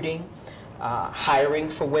recruiting, hiring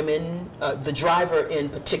for women, the driver in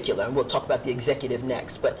particular, and we'll talk about the executive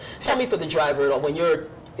next, but tell me for the driver, when you're,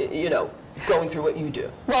 going through what you do.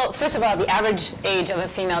 Well, first of all, the average age of a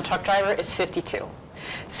female truck driver is 52.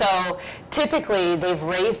 So typically they've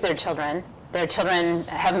raised their children. Their children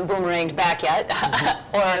haven't boomeranged back yet,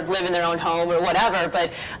 or live in their own home or whatever.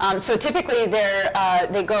 But so typically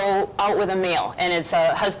they go out with a male, and it's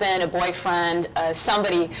a husband, a boyfriend,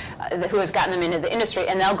 somebody who has gotten them into the industry,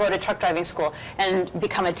 and they'll go to truck driving school and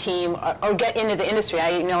become a team or get into the industry.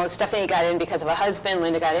 I know Stephanie got in because of a husband,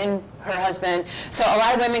 Linda got in her husband. So a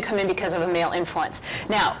lot of women come in because of a male influence.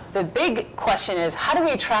 Now, the big question is, how do we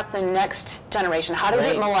attract the next generation? How do we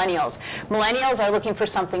get millennials? Millennials are looking for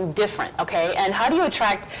something different, okay? And how do you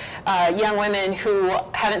attract young women who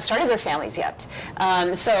haven't started their families yet?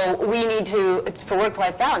 So we need to, for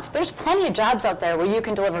work-life balance, there's plenty of jobs out there where you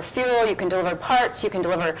can deliver fuel, you can deliver parts, you can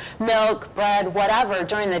deliver milk, bread, whatever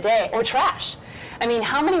during the day, or trash. I mean,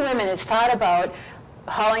 how many women have thought about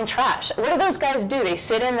hauling trash? What do those guys do? They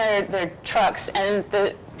sit in their trucks and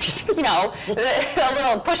push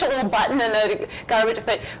a little button and the garbage.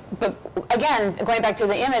 But again, going back to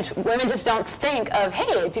the image, women just don't think of,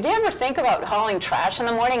 hey, did you ever think about hauling trash in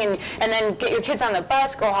the morning and then get your kids on the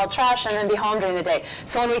bus, go haul trash, and then be home during the day?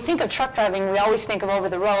 So when we think of truck driving, we always think of over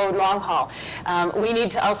the road, long haul. We need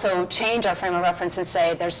to also change our frame of reference and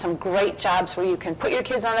say there's some great jobs where you can put your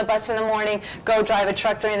kids on the bus in the morning, go drive a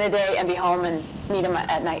truck during the day, and be home and meet them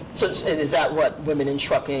at night. So is that what Women in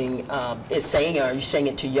Trucking is saying? Are you saying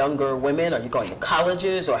it to younger women? Are you going to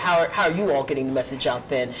colleges? Or how are you all getting the message out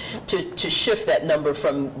then to shift that number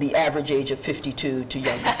from the average age of 52 to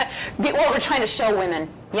younger? Well, we're trying to show women,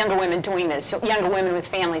 younger women doing this, younger women with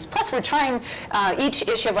families. Plus, we're trying, each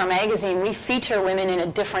issue of our magazine, we feature women in a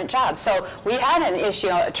different job. So we had an issue,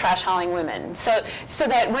 trash hauling women, so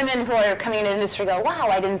that women who are coming into the industry go, wow,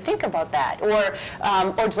 I didn't think about that, or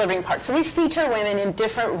delivering parts. So we feature women in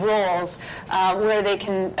different roles where they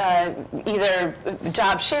can either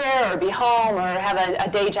job share or be home or have a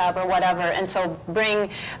day job or whatever, and so bring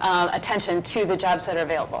attention to the jobs that are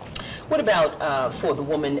available. What about for the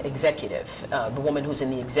woman executive, the woman who's in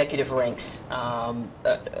the executive ranks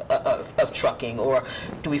of trucking, or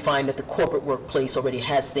do we find that the corporate workplace already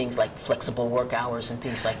has things like flexible work hours and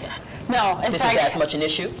things like that? No, in this fact, is as much an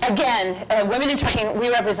issue? Again, women in trucking, we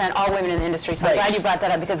represent all women in the industry, so I'm glad you brought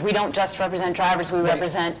that up, because we don't just represent drivers, we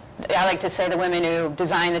represent, I like to say, the women who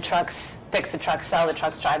design the trucks, fix the trucks, sell the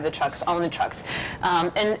trucks, drive the trucks, own the trucks.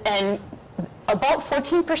 And about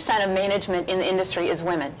 14% of management in the industry is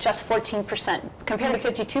women, just 14%, compared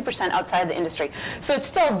to 52% outside the industry. So it's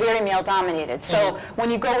still very male-dominated. So when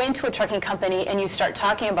you go into a trucking company and you start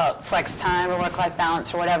talking about flex time or work-life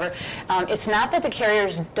balance or whatever, it's not that the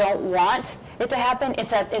carriers don't want it to happen,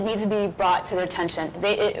 it's that it needs to be brought to their attention.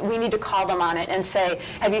 We need to call them on it and say,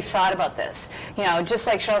 have you thought about this? You know, just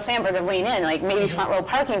like Sheryl Sandberg of Lean In, like maybe front row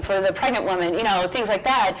parking for the pregnant woman, you know, things like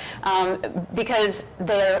that, because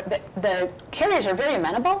the carriers are very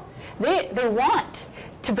amenable. They want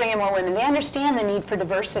to bring in more women. They understand the need for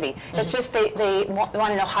diversity. It's just they want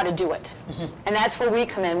to know how to do it. And that's where we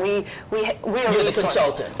come in. We're You're the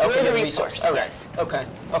consultant. Okay, we're the resource. All right. Yes. Okay.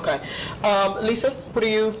 Lisa, what are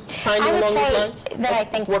you finding along these lines? That I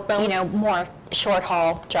think, work balance? you know, more short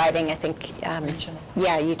haul driving, I think,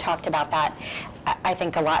 yeah, you talked about that. I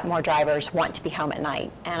think a lot more drivers want to be home at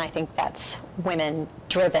night, and I think that's women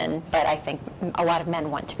driven, but I think a lot of men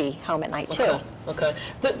want to be home at night too. Okay.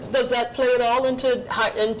 Does that play at all into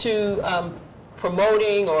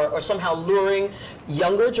promoting or somehow luring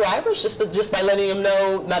younger drivers, just by letting them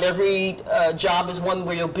know not every job is one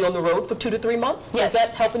where you'll be on the road for 2 to 3 months? Yes. Is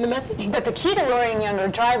that helping the message? But the key to luring younger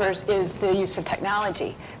drivers is the use of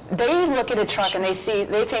technology. They look at a truck and they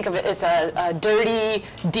think of it as a dirty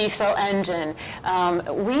diesel engine.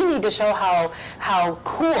 We need to show how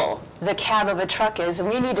cool the cab of a truck is, and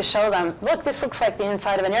we need to show them, look, this looks like the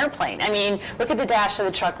inside of an airplane. I mean, look at the dash of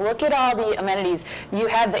the truck, look at all the amenities. You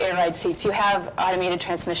have the air ride seats, you have automated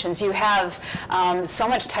transmissions, you have so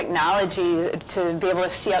much technology to be able to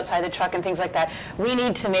see outside the truck and things like that. We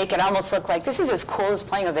need to make it almost look like this is as cool as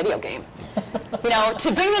playing a video game. You know,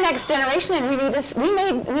 to bring the next generation in, we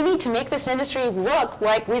need to make this industry look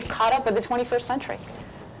like we've caught up with the 21st century.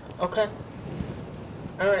 Okay.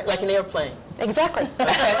 All right, like an airplane. Exactly.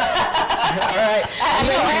 right. I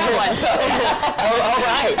know I have one. So. All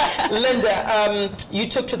right. Linda, you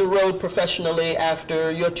took to the road professionally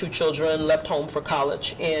after your 2 children left home for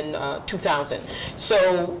college in 2000.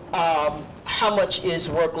 So how much is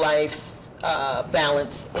work-life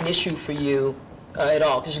balance an issue for you at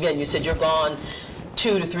all? Because again, you said you're gone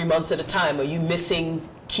 2 to 3 months at a time. Are you missing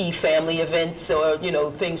key family events or,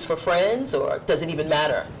 things for friends, or does it even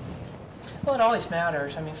matter? Well, it always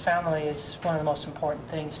matters. I mean, family is one of the most important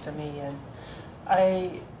things to me, and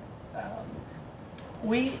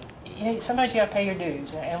sometimes you got to pay your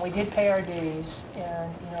dues, and we did pay our dues,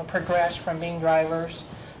 and progressed from being drivers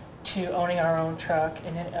to owning our own truck,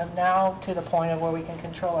 and now to the point of where we can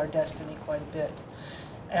control our destiny quite a bit.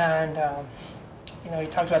 And he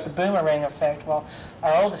talks about the boomerang effect. Well,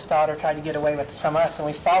 our oldest daughter tried to get away from us, and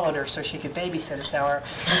we followed her so she could babysit us. Now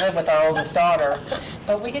we live with our oldest daughter,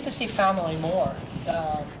 but we get to see family more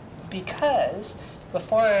because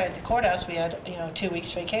before at the courthouse we had 2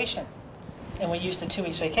 weeks vacation, and we used the 2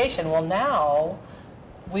 weeks vacation. Well, now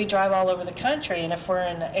we drive all over the country, and if we're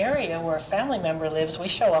in an area where a family member lives, we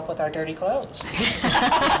show up with our dirty clothes. And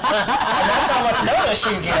that's how much notice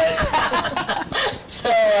you get. So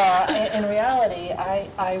in reality,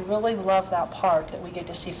 I really love that part, that we get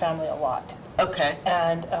to see family a lot. Okay.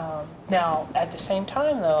 And now, at the same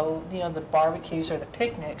time, though, the barbecues or the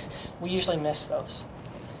picnics, we usually miss those,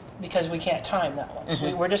 because we can't time that one.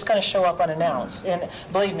 Mm-hmm. We're just going to show up unannounced. And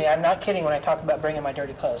believe me, I'm not kidding when I talk about bringing my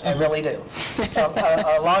dirty clothes. I really do.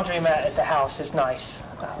 A laundromat at the house is nice.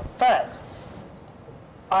 But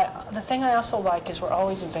the thing I also like is we're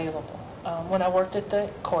always available. When I worked at the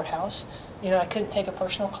courthouse, I couldn't take a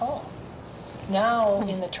personal call. Now,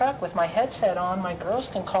 in the truck with my headset on, my girls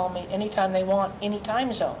can call me anytime they want, any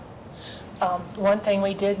time zone. One thing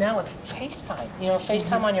we did now with FaceTime.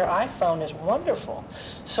 FaceTime on your iPhone is wonderful.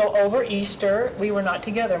 So over Easter, we were not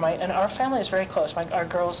together. And our family is very close, our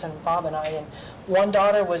girls and Bob and I. And one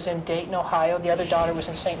daughter was in Dayton, Ohio. The other daughter was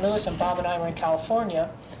in St. Louis, and Bob and I were in California.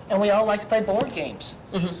 And we all like to play board games.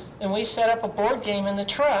 Mm-hmm. And we set up a board game in the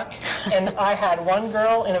truck, and I had one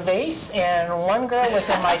girl in a vase, and one girl was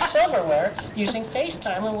in my silverware using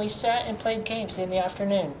FaceTime, and we sat and played games in the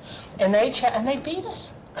afternoon. And they beat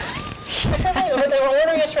us. They were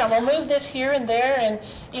ordering us around. We'll move this here and there, and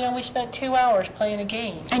we spent 2 hours playing a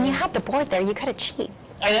game. And you had the board there. You could have cheated.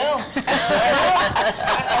 I know.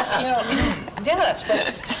 Yes.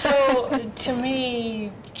 But so to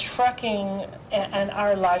me, trucking and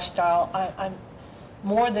our lifestyle, I'm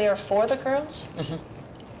more there for the girls. Mm-hmm.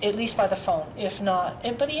 At least by the phone, if not.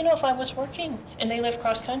 But if I was working and they live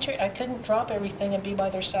cross country, I couldn't drop everything and be by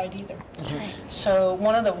their side either. That's right. So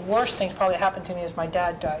one of the worst things probably happened to me is my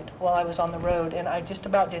dad died while I was on the road, and I just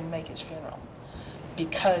about didn't make his funeral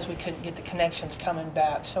because we couldn't get the connections coming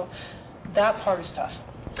back. So that part is tough.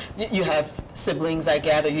 You have siblings, I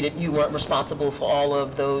gather. You weren't responsible for all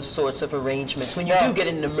of those sorts of arrangements. When you do get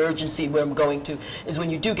in an emergency, where I'm going to is when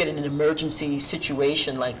you do get in an emergency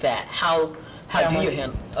situation like that, how do you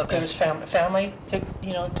handle? Okay. It was family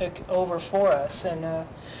took over for us, and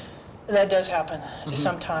that does happen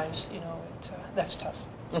sometimes. That's tough.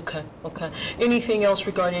 Okay. Anything else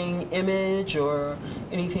regarding image or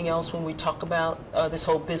anything else when we talk about this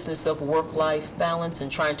whole business of work-life balance and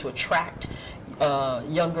trying to attract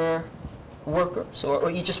younger workers or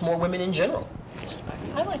just more women in general?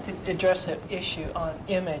 I'd like to address the issue on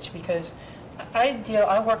image, because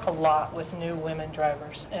I work a lot with new women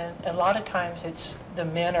drivers, and a lot of times it's the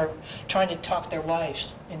men are trying to talk their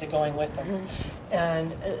wives into going with them. Mm-hmm.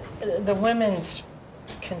 And the women's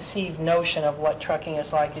conceived notion of what trucking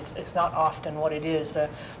is like, it's not often what it is. The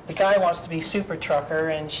guy wants to be super trucker,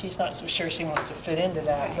 and she's not so sure she wants to fit into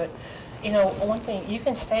that. But one thing, you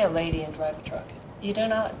can stay a lady and drive a truck. You do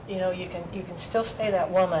not, you can still stay that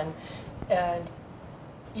woman, and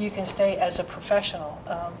you can stay as a professional.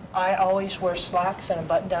 I always wear slacks and a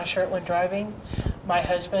button-down shirt when driving. My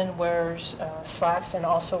husband wears slacks and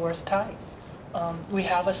also wears a tie. We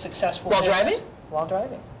have a successful While business. driving? While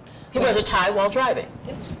driving. He wears a tie while driving?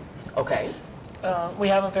 Yes. Okay. We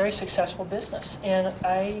have a very successful business, and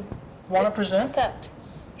I want to present that.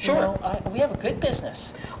 Sure. We have a good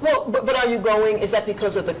business. Well, but are you going, is that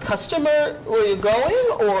because of the customer where you're going?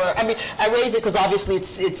 Or, I raise it because obviously it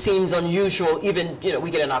seems unusual. Even, we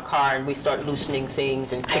get in our car and we start loosening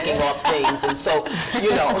things and kicking off things. And so,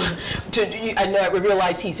 I know I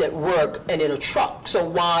realize he's at work and in a truck. So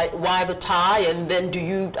why the tie? And then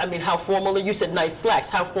how formal are you? You said nice slacks.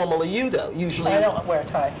 How formal are you, though, usually? I don't wear a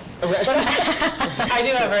tie. But I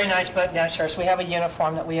do have very nice button-down shirts. We have a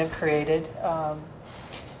uniform that we have created.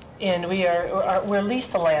 And we're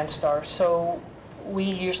leased to Landstar, so we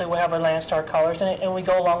usually will have our Landstar colors, and we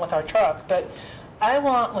go along with our truck. But I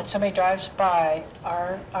want, when somebody drives by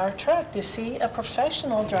our truck, to see a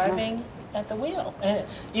professional driving at the wheel. And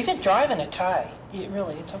you can drive in a tie.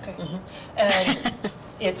 Really, it's okay. And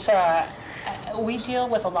it's we deal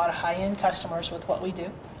with a lot of high-end customers with what we do.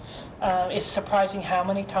 It's surprising how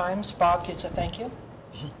many times Bob gets a thank you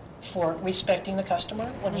for respecting the customer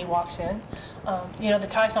when he walks in. You know, the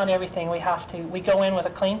tie's not everything. We go in with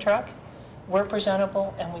a clean truck, we're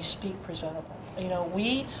presentable, and we speak presentable. You know,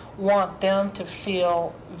 we want them to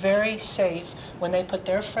feel very safe when they put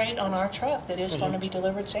their freight on our truck that is going to be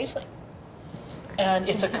delivered safely. And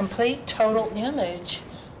it's a complete, total image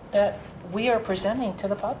that we are presenting to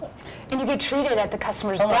the public. And you get treated at the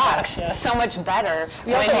customer's Oh my dock gosh, yes. so much better.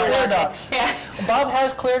 We also when clear you're- docks. Yeah. Bob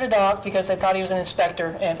has cleared a dock because they thought he was an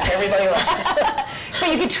inspector, and everybody left.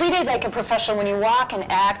 But you get treated like a professional when you walk and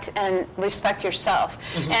act and respect yourself.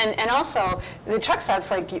 And also, the truck stops,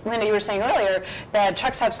 like Linda, you were saying earlier, that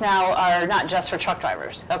truck stops now are not just for truck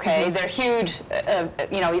drivers, okay? They're huge,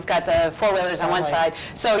 you know, you've got the four-wheelers on one side,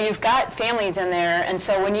 so you've got families in there, and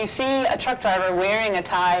so when you see a truck driver wearing a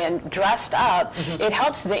tie and dressed up, it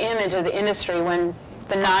helps the image of the industry when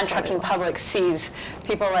the non-trucking public sees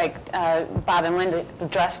people like Bob and Linda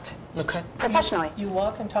dressed professionally. You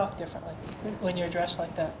walk and talk differently when you're dressed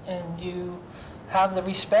like that, and you have the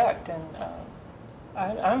respect, and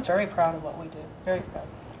I'm very proud of what we do, very proud.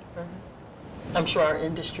 I'm sure our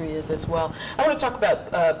industry is as well. I want to talk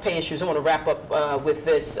about pay issues. I want to wrap up with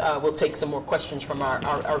this. We'll take some more questions from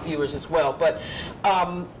our viewers as well. But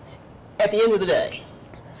at the end of the day,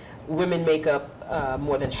 women make up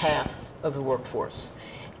more than half of the workforce.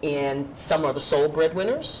 And some are the sole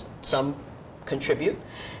breadwinners, some contribute.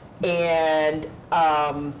 And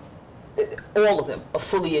all of them are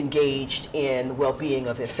fully engaged in the well-being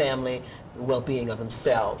of their family, the well-being of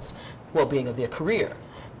themselves, well-being of their career.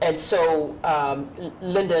 And so,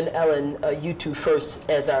 Linda and Ellen, you two first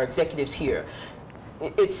as our executives here,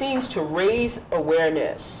 it seems to raise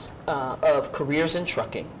awareness of careers in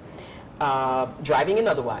trucking, driving and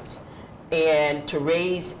otherwise, and to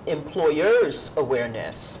raise employers'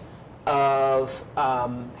 awareness of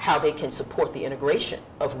how they can support the integration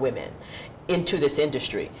of women into this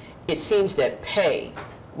industry. It seems that pay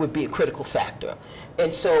would be a critical factor.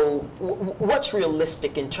 And so what's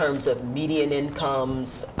realistic in terms of median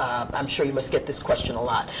incomes? I'm sure you must get this question a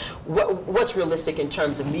lot. What's realistic in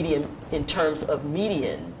terms of median incomes?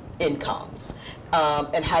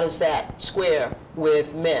 And how does that square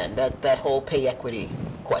with men, that whole pay equity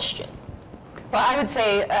question? Well, I would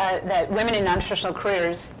say that women in non-traditional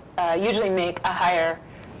careers usually make a higher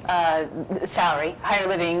salary, higher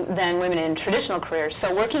living than women in traditional careers.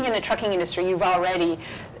 So working in the trucking industry, you've already,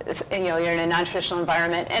 you're in a non-traditional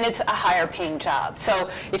environment, and it's a higher paying job. So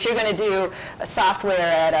if you're going to do a software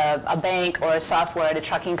at a bank or a software at a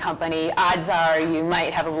trucking company, odds are you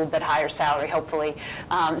might have a little bit higher salary, hopefully.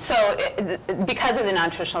 Because of the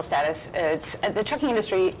non-traditional status, the trucking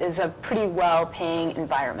industry is a pretty well-paying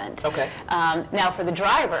environment. Okay. Now for the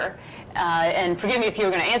driver, and forgive me if you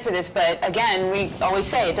were going to answer this, but again, we always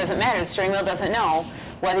say it doesn't matter. The steering wheel doesn't know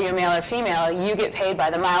whether you're male or female. You get paid by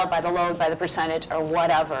the mile, by the load, by the percentage, or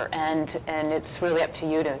whatever, and it's really up to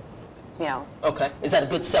you to, Okay. Is that a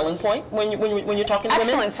good selling point when you're talking to women?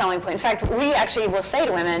 Excellent selling point. In fact, we actually will say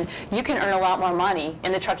to women, you can earn a lot more money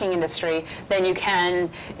in the trucking industry than you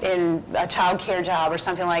can in a child care job or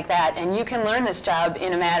something like that. And you can learn this job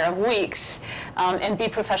in a matter of weeks and be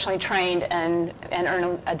professionally trained and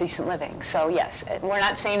earn a decent living. So yes, we're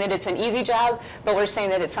not saying that it's an easy job, but we're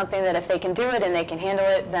saying that it's something that if they can do it and they can handle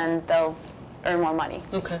it, then they'll earn more money.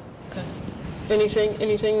 Okay. Okay.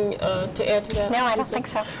 Anything to add to that? No, I don't think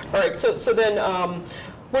so. All right, so then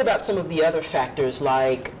what about some of the other factors,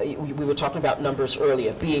 like we were talking about numbers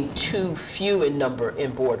earlier, being too few in number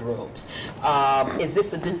in boardrooms? Is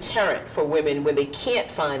this a deterrent for women when they can't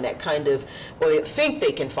find that kind of, or they think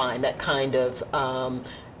they can find that kind of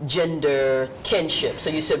gender kinship? So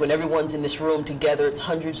you said when everyone's in this room together, it's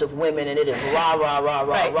hundreds of women and it is rah, rah, rah, rah,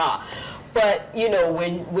 Right. rah. But,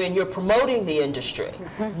 when you're promoting the industry,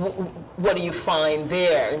 what do you find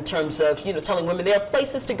there in terms of, telling women there are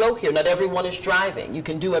places to go here, not everyone is driving, you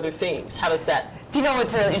can do other things? How does that? Do you know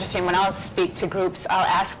what's really interesting? When I'll speak to groups, I'll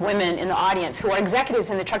ask women in the audience who are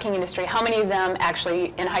executives in the trucking industry, how many of them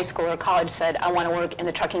actually in high school or college said, I want to work in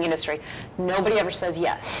the trucking industry? Nobody ever says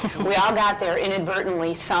yes. We all got there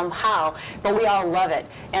inadvertently somehow, but we all love it.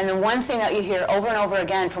 And the one thing that you hear over and over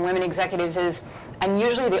again from women executives is, I'm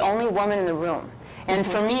usually the only woman in the room. And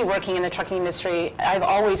for me, working in the trucking industry, I've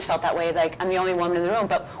always felt that way, like I'm the only woman in the room.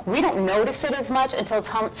 But we don't notice it as much until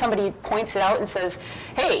somebody points it out and says,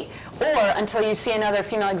 hey, or until you see another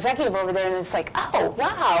female executive over there and it's like, oh,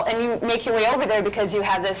 wow, and you make your way over there because you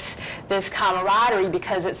have this camaraderie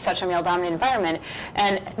because it's such a male-dominated environment.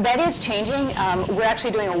 And that is changing. We're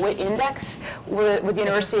actually doing a WIT index with the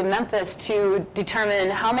University of Memphis to determine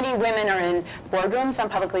how many women are in boardrooms on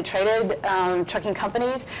publicly traded trucking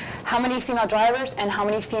companies, how many female drivers, and how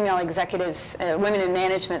many female executives, women in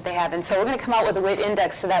management they have. And so we're going to come out with a WIT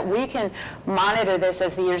index so that we can monitor this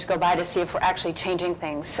as the years go by to see if we're actually changing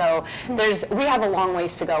things. So we have a long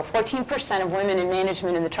ways to go. 14% of women in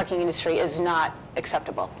management in the trucking industry is not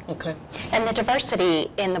acceptable. Okay. And the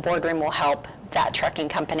diversity in the boardroom will help that trucking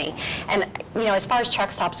company. And as far as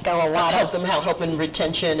truck stops go, a lot help them help in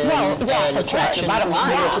retention and, yes, and attraction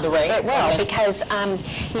more to the rank. It will, because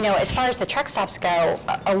as far as the truck stops go,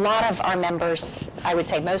 a lot of our members, I would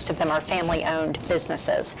say most of them, are family-owned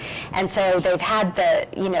businesses, and so they've had the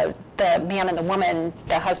man and the woman,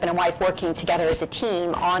 the husband and wife, working together as a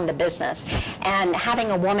team on the business. And having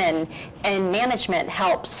a woman in management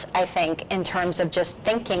helps, I think, in terms of just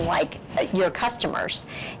thinking like your customers.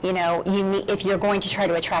 If you're going to try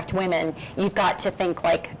to attract women, you've got to think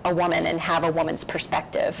like a woman and have a woman's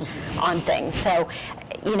perspective on things. So,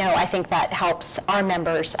 I think that helps our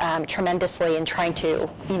members tremendously in trying to,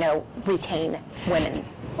 retain women.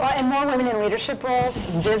 Well, and more women in leadership roles,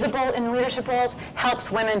 visible in leadership roles,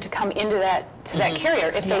 helps women to come into that carrier.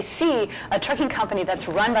 If they see a trucking company that's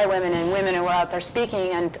run by women and women who are out there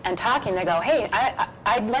speaking and talking, they go, hey,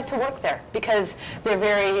 I'd like to work there, because they're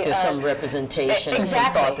very... There's some representation and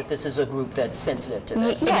some thought that this is a group that's sensitive to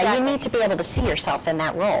that. Yeah, you need to be able to see yourself in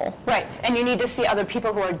that role. Right, and you need to see other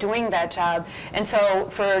people who are doing that job. And so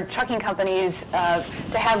for trucking companies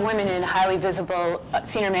to have women in highly visible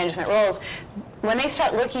senior management roles, when they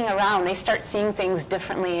start looking around, they start seeing things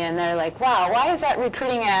differently, and they're like, wow, why is that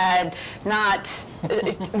recruiting ad not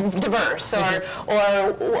diverse? Or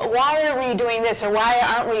why are we doing this? Or why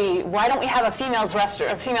don't we have a female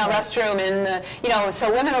restroom in the,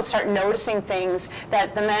 so women will start noticing things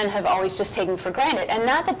that the men have always just taken for granted. And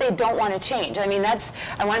not that they don't want to change. I mean,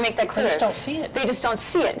 I want to make that clear. They just don't see it. They just don't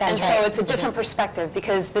see it. That's and right. So it's a different perspective,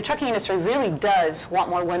 because the trucking industry really does want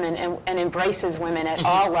more women and embraces women at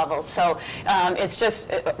all levels. So it's just,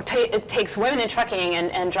 it takes women in trucking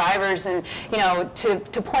and drivers and,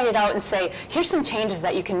 to point it out and say, here's some changes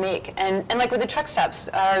that you can make. And like with the truck stops,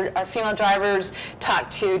 our female drivers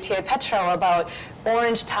talked to Tia Petro about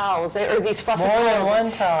orange towels, or these fluffy towels. More than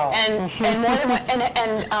one towel. And more than one,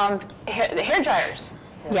 and hair dryers.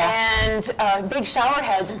 Yes. And big shower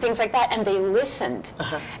heads and things like that, and they listened,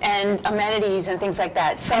 and amenities and things like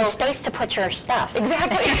that. So and space to put your stuff.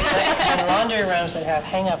 Exactly. And laundry rooms that have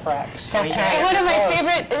hang-up racks. That's right. And one of my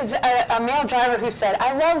favorite is a male driver who said,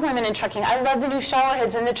 I love women in trucking. I love the new shower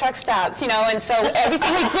heads in the truck stops, and so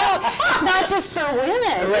everything we do, it's not just for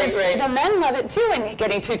women. Right. The men love it too, and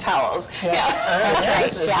getting 2 towels. Yes.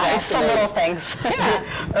 That's right. Yeah, it's the little things.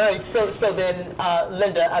 All right, so then,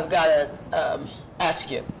 Linda, I've got to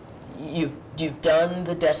ask you, you've done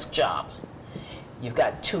the desk job. You've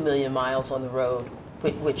got 2 million miles on the road.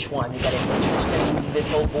 Which one? You got any interest in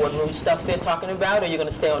this whole boardroom stuff they're talking about, or you're going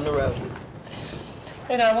to stay on the road?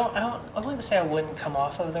 I wouldn't say I wouldn't come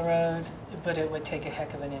off of the road, but it would take a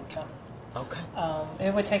heck of an income. Okay.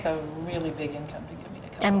 It would take a really big income to get me to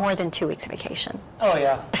come. And more than 2 weeks vacation. Oh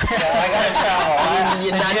yeah. I got to travel.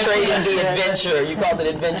 You're not trading the adventure. You called it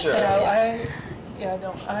adventure.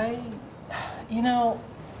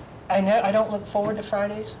 I don't look forward to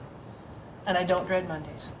Fridays, and I don't dread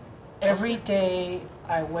Mondays. Every day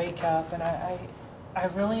I wake up and I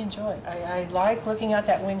really enjoy it. I like looking out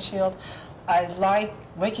that windshield. I like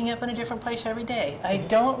waking up in a different place every day. I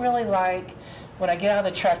don't really like when I get out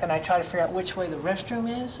of the truck and I try to figure out which way the restroom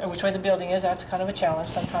is or which way the building is. That's kind of a challenge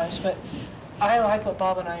sometimes, but I like what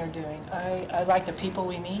Bob and I are doing. I like the people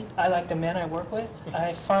we meet. I like the men I work with.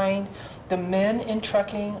 I find the men in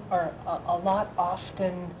trucking are a lot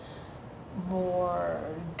often more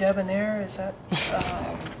debonair. Is that,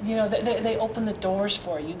 they open the doors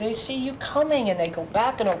for you. They see you coming and they go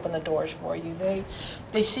back and open the doors for you.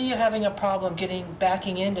 They see you having a problem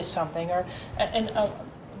backing into something,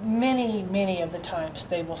 many of the times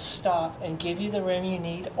they will stop and give you the room you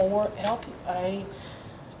need or help you.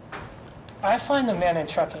 I find the men in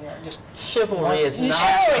trucking are just... Chivalry is not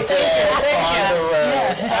Chivalry, dead on the road.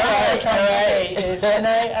 Yes, and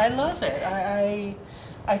I love it.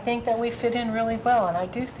 I think that we fit in really well, and I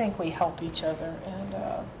do think we help each other. And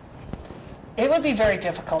it would be very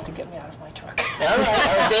difficult to get me out of my truck. All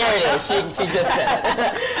right, there it is. She just said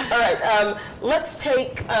it. All right, let's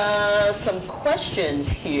take some questions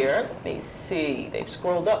here. Let me see. They've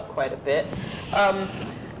scrolled up quite a bit.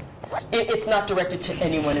 It's not directed to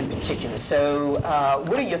anyone in particular. So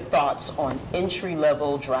what are your thoughts on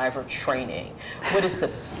entry-level driver training? What is the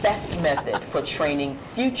best method for training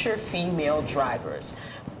future female drivers?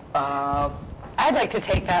 I'd like to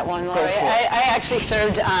take that one, Lorrie. I actually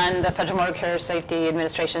served on the Federal Motor Carrier Safety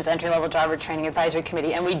Administration's Entry-Level Driver Training Advisory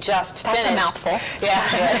Committee, and we just finished... That's a mouthful. Yeah,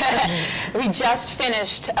 yes. We just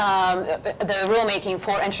finished the rulemaking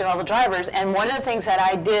for entry-level drivers, and one of the things that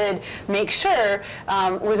I did make sure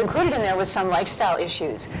was included in there was some lifestyle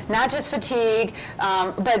issues. Not just fatigue,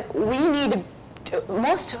 but we need to...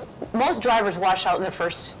 Most drivers wash out in the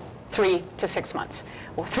first 3 to 6 months.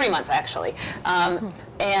 Well, 3 months actually,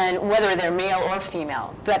 and whether they're male or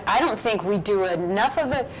female. But I don't think we do enough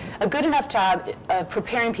of a good enough job of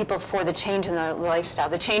preparing people for the change in their lifestyle,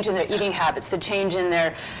 the change in their eating habits, the change in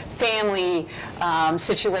their family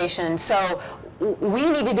situation. So we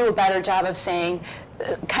need to do a better job of saying,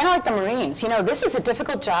 kind of like the Marines, you know, this is a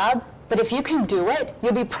difficult job, but if you can do it,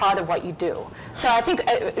 you'll be proud of what you do. So I think,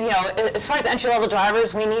 you know, as far as entry-level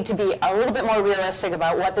drivers, we need to be a little bit more realistic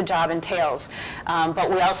about what the job entails,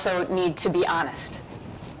 but we also need to be honest.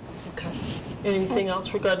 Okay. Anything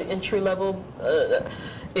else regarding entry-level?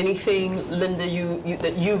 Anything, Linda,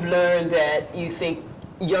 that you've learned that you think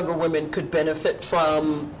younger women could benefit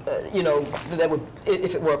from, you know, that would,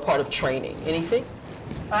 if it were a part of training? Anything?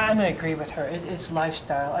 I'm going to agree with her. It's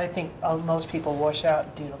lifestyle. I think most people wash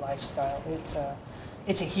out due to lifestyle.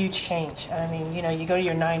 It's a huge change. I mean, you know, you go to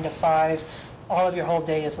your 9 to 5, all of your whole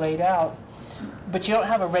day is laid out, but you don't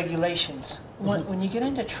have regulations. When you get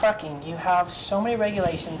into trucking, you have so many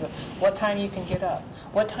regulations of what time you can get up,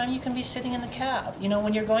 what time you can be sitting in the cab. You know,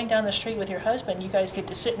 when you're going down the street with your husband, you guys get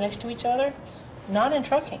to sit next to each other. Not in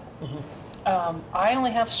trucking. I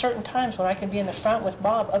only have certain times when I can be in the front with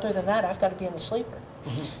Bob. Other than that, I've got to be in the sleeper.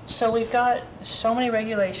 So we've got so many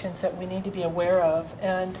regulations that we need to be aware of,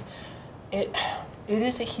 and it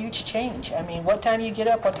is a huge change. I mean, what time you get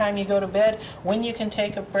up, what time you go to bed, when you can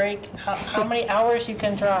take a break, how many hours you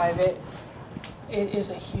can drive. It is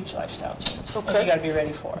a huge lifestyle change. Okay. And you got to be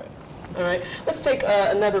ready for it. All right. Let's take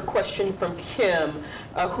another question from Kim,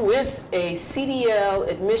 who is a CDL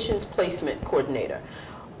admissions placement coordinator.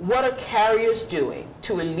 What are carriers doing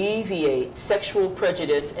to alleviate sexual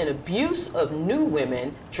prejudice and abuse of new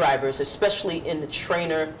women drivers, especially in the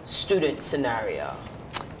trainer-student scenario?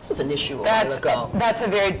 This was an issue a while ago. That's a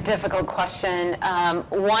very difficult question.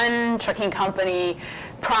 One trucking company,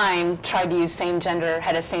 Prime, tried to use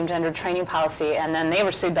had a same-gender training policy, and then they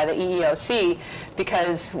were sued by the EEOC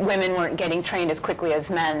because women weren't getting trained as quickly as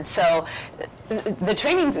men. So the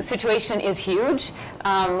training situation is huge.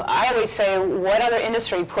 I always say, what other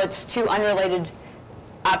industry puts two unrelated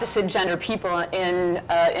opposite gender people in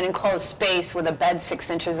an enclosed space with a bed 6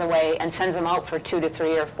 inches away and sends them out for 2 to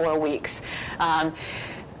 3 or 4 weeks?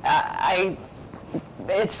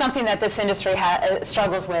 It's something that this industry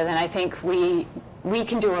struggles with, and I think we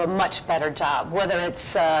can do a much better job, whether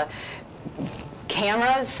it's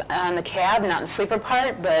cameras on the cab, not in the sleeper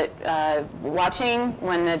part, but watching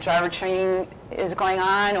when the driver training is going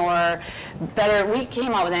on, or better, we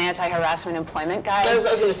came out with an anti-harassment employment guide. I was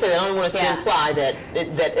going to say, I don't want us to imply that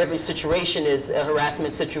every situation is a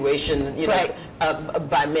harassment situation, you know,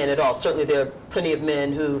 by men at all. Certainly there are plenty of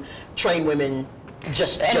men who train women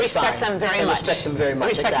just respect fine. them very and much. Respect them very much.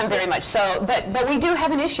 Respect them very much. So, but we do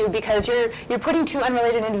have an issue because you're putting two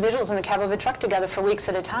unrelated individuals in the cab of a truck together for weeks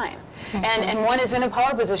at a time, and one is in a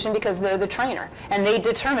power position because they're the trainer, and they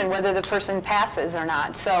determine whether the person passes or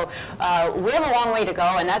not. So we have a long way to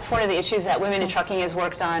go, and that's one of the issues that Women in Trucking has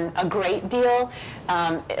worked on a great deal.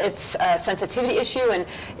 It's a sensitivity issue, and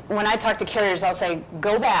when I talk to carriers, I'll say,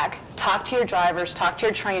 go back, talk to your drivers, talk to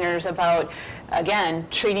your trainers about, again,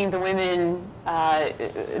 treating the women,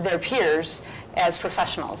 their peers, as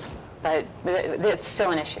professionals. But it's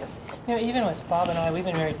still an issue. You know, even with Bob and I, we've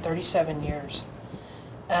been married 37 years.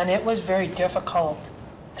 And it was very difficult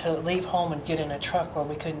to leave home and get in a truck where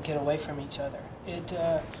we couldn't get away from each other.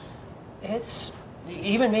 It's,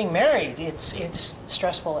 even being married, it's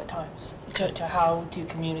stressful at times to how to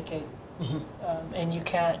communicate. And you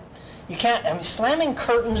can't, I mean, slamming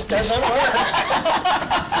curtains doesn't work.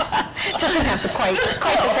 It doesn't have quite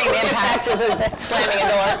the same impact as slamming a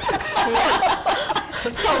door.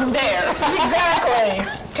 So there. Exactly.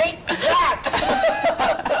 Take that.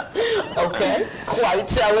 Okay. Quite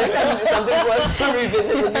telling. Something for us to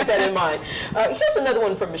revisit. We'll keep that in mind. Here's another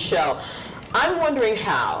one from Michelle. I'm wondering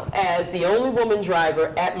how, as the only woman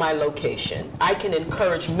driver at my location, I can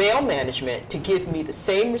encourage male management to give me the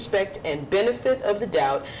same respect and benefit of the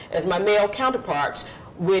doubt as my male counterparts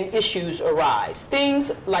when issues arise.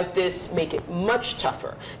 Things like this make it much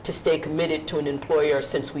tougher to stay committed to an employer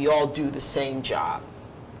since we all do the same job.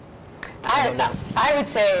 I would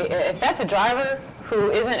say if that's a driver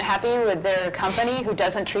who isn't happy with their company, who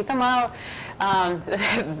doesn't treat them well,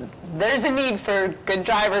 there's a need for good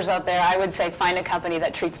drivers out there. I would say find a company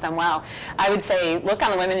that treats them well. I would say look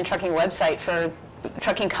on the Women in Trucking website for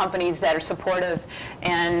trucking companies that are supportive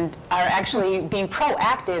and are actually being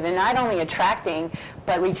proactive in not only attracting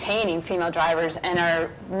but retaining female drivers and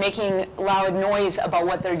are making loud noise about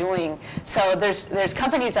what they're doing. So there's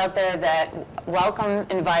companies out there that welcome,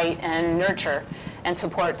 invite, and nurture and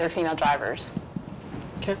support their female drivers.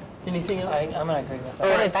 Okay. Anything else? I'm going to agree with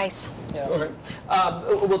that. Good advice. Yeah. All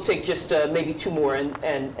right. We'll take just maybe two more and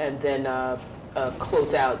then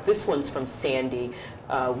close out. This one's from Sandy.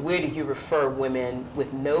 Where do you refer women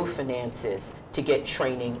with no finances to get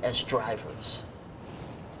training as drivers?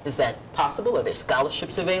 Is that possible? Are there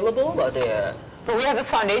scholarships available? Are there... But we have a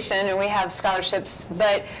foundation and we have scholarships,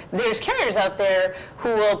 but there's carriers out there who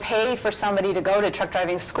will pay for somebody to go to truck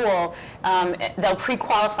driving school. They'll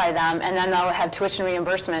pre-qualify them and then they'll have tuition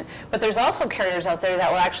reimbursement. But there's also carriers out there that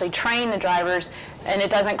will actually train the drivers, and it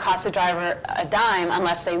doesn't cost the driver a dime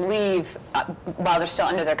unless they leave while they're still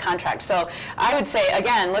under their contract. So I would say,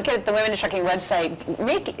 again, look at the Women in Trucking website,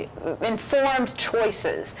 make informed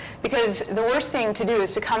choices, because the worst thing to do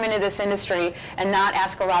is to come into this industry and not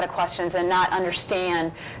ask a lot of questions and not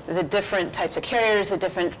understand the different types of carriers, the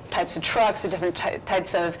different types of trucks, the different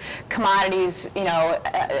types of commodities, you know,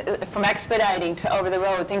 from expediting to over the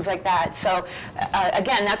road, things like that. So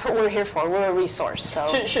again, that's what we're here for. We're a resource. So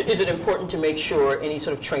is it important to make sure any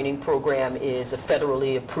sort of training program is a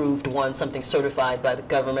federally approved one, something certified by the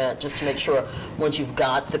government, just to make sure once you've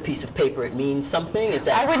got the piece of paper it means something? Is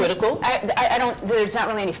that critical? I don't, there's not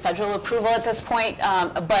really any federal approval at this point,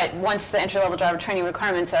 but once the entry-level driver training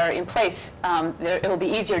requirements are in place, it will be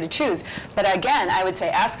easier to choose. But again, I would say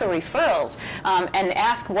ask for referrals and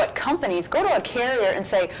ask what companies, go to a carrier and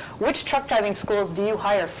say, which truck driving schools do you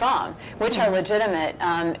hire from? Which are legitimate?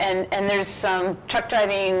 And there's some truck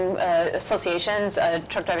driving associations,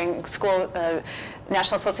 truck driving school,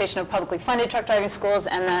 National Association of Publicly Funded Truck Driving Schools,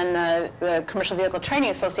 and then the Commercial Vehicle Training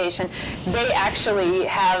Association. They actually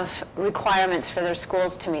have requirements for their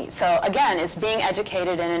schools to meet. So again, it's being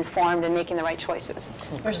educated and informed and making the right choices.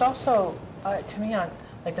 There's also, to me, on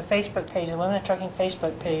like the Facebook page, the Women in Trucking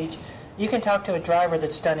Facebook page, you can talk to a driver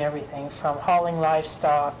that's done everything from hauling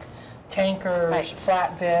livestock, tankers,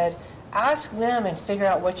 flatbed. Ask them and figure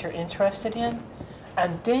out what you're interested in.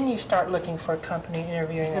 And then you start looking for a company,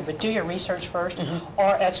 interviewing them. But do your research first,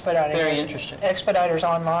 or Expeditors. Very interesting. Expeditors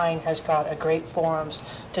Online has got a great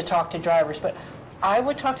forums to talk to drivers. But I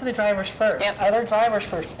would talk to the drivers first, other drivers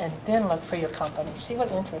first, and then look for your company. See what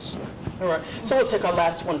interests you. All right. So we'll take our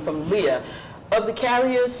last one from Leah. Of the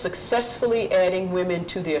carriers successfully adding women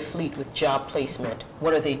to their fleet with job placement,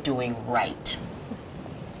 what are they doing right?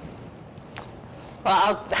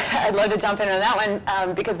 Well, I'd love to jump in on that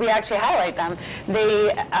one because we actually highlight them.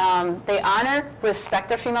 They honor, respect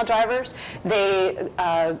their female drivers. They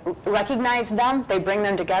recognize them. They bring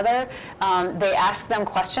them together. They ask them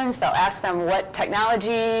questions. They'll ask them what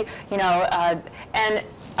technology, you know, and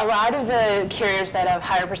a lot of the carriers that have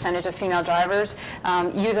higher percentage of female drivers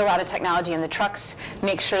use a lot of technology in the trucks,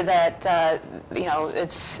 make sure that you know,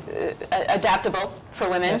 it's adaptable for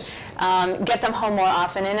women, get them home more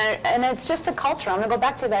often, and it's just a culture. I'm going to go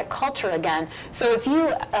back to that culture again. So if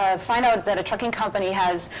you find out that a trucking company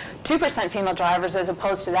has 2% female drivers as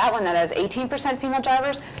opposed to that one that has 18% female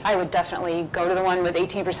drivers, I would definitely go to the one with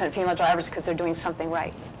 18% female drivers because they're doing something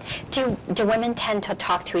right. Do women tend to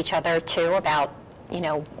talk to each other too about, you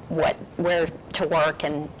know, where to work,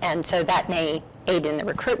 and so that may aid in the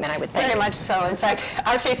recruitment, I would think. Very much so. In fact,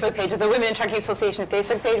 our Facebook page, the Women in Trucking Association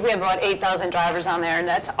Facebook page, we have about 8,000 drivers on there, and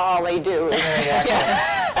that's all they do. Very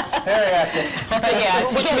active. Very active.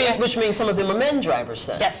 But yeah, which means some of them are men drivers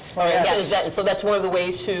then. Yes. Oh, yeah. Yes. So that's one of the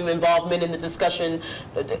ways to involve men in the discussion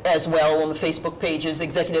as well on the Facebook pages.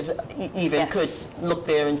 Executives even could look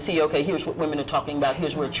there and see, okay, here's what women are talking about,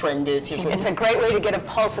 here's where a trend is, here's what... It's a great way to get a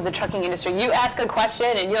pulse of the trucking industry. You ask a question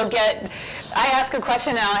and you'll get, I ask a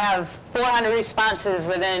question and I'll have 400 responses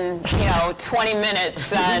within, 20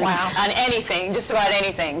 minutes on, on anything, just about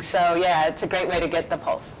anything. So yeah, it's a great way to get the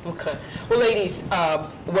pulse. Okay. Well, ladies,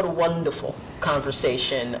 what a wonderful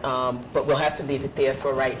conversation, but we'll have to leave it there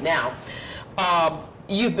for right now.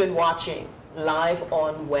 You've been watching Live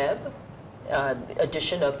on Web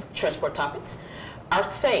edition of Transport Topics. Our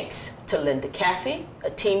thanks to Linda Caffee, a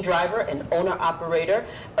team driver and owner-operator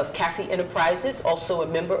of Caffee Enterprises, also a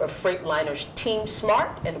member of Freightliner's Team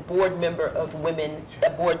Smart and a board member of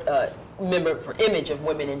member for Image of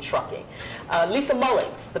Women in Trucking. Lisa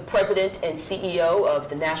Mullings, the president and CEO of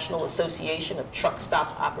the National Association of Truck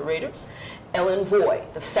Stop Operators. Ellen Voie,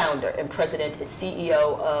 the founder and president and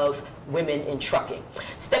CEO of Women in Trucking.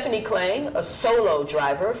 Stephanie Klang, a solo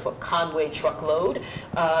driver for Conway Truckload.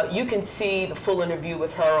 You can see the full interview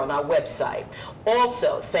with her on our website.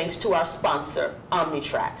 Also, thanks to our sponsor,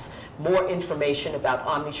 Omnitrax. More information about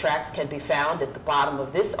Omnitrax can be found at the bottom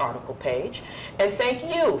of this article page. And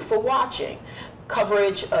thank you for watching.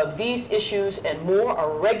 Coverage of these issues and more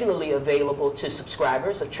are regularly available to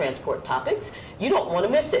subscribers of Transport Topics. You don't want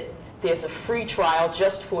to miss it. There's a free trial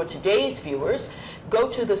just for today's viewers. Go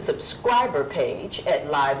to the subscriber page at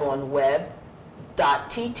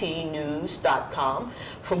liveonweb.ttnews.com.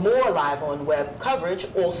 For more Live on Web coverage,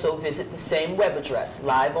 also visit the same web address,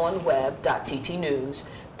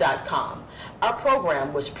 liveonweb.ttnews.com. Our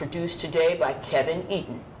program was produced today by Kevin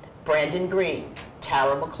Eaton, Brandon Green,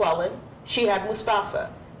 Tara McClellan, Shihab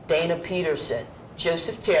Mustafa, Dana Peterson,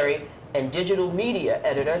 Joseph Terry, and digital media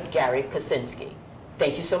editor Gary Kosinski.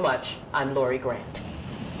 Thank you so much. I'm Lorrie Grant.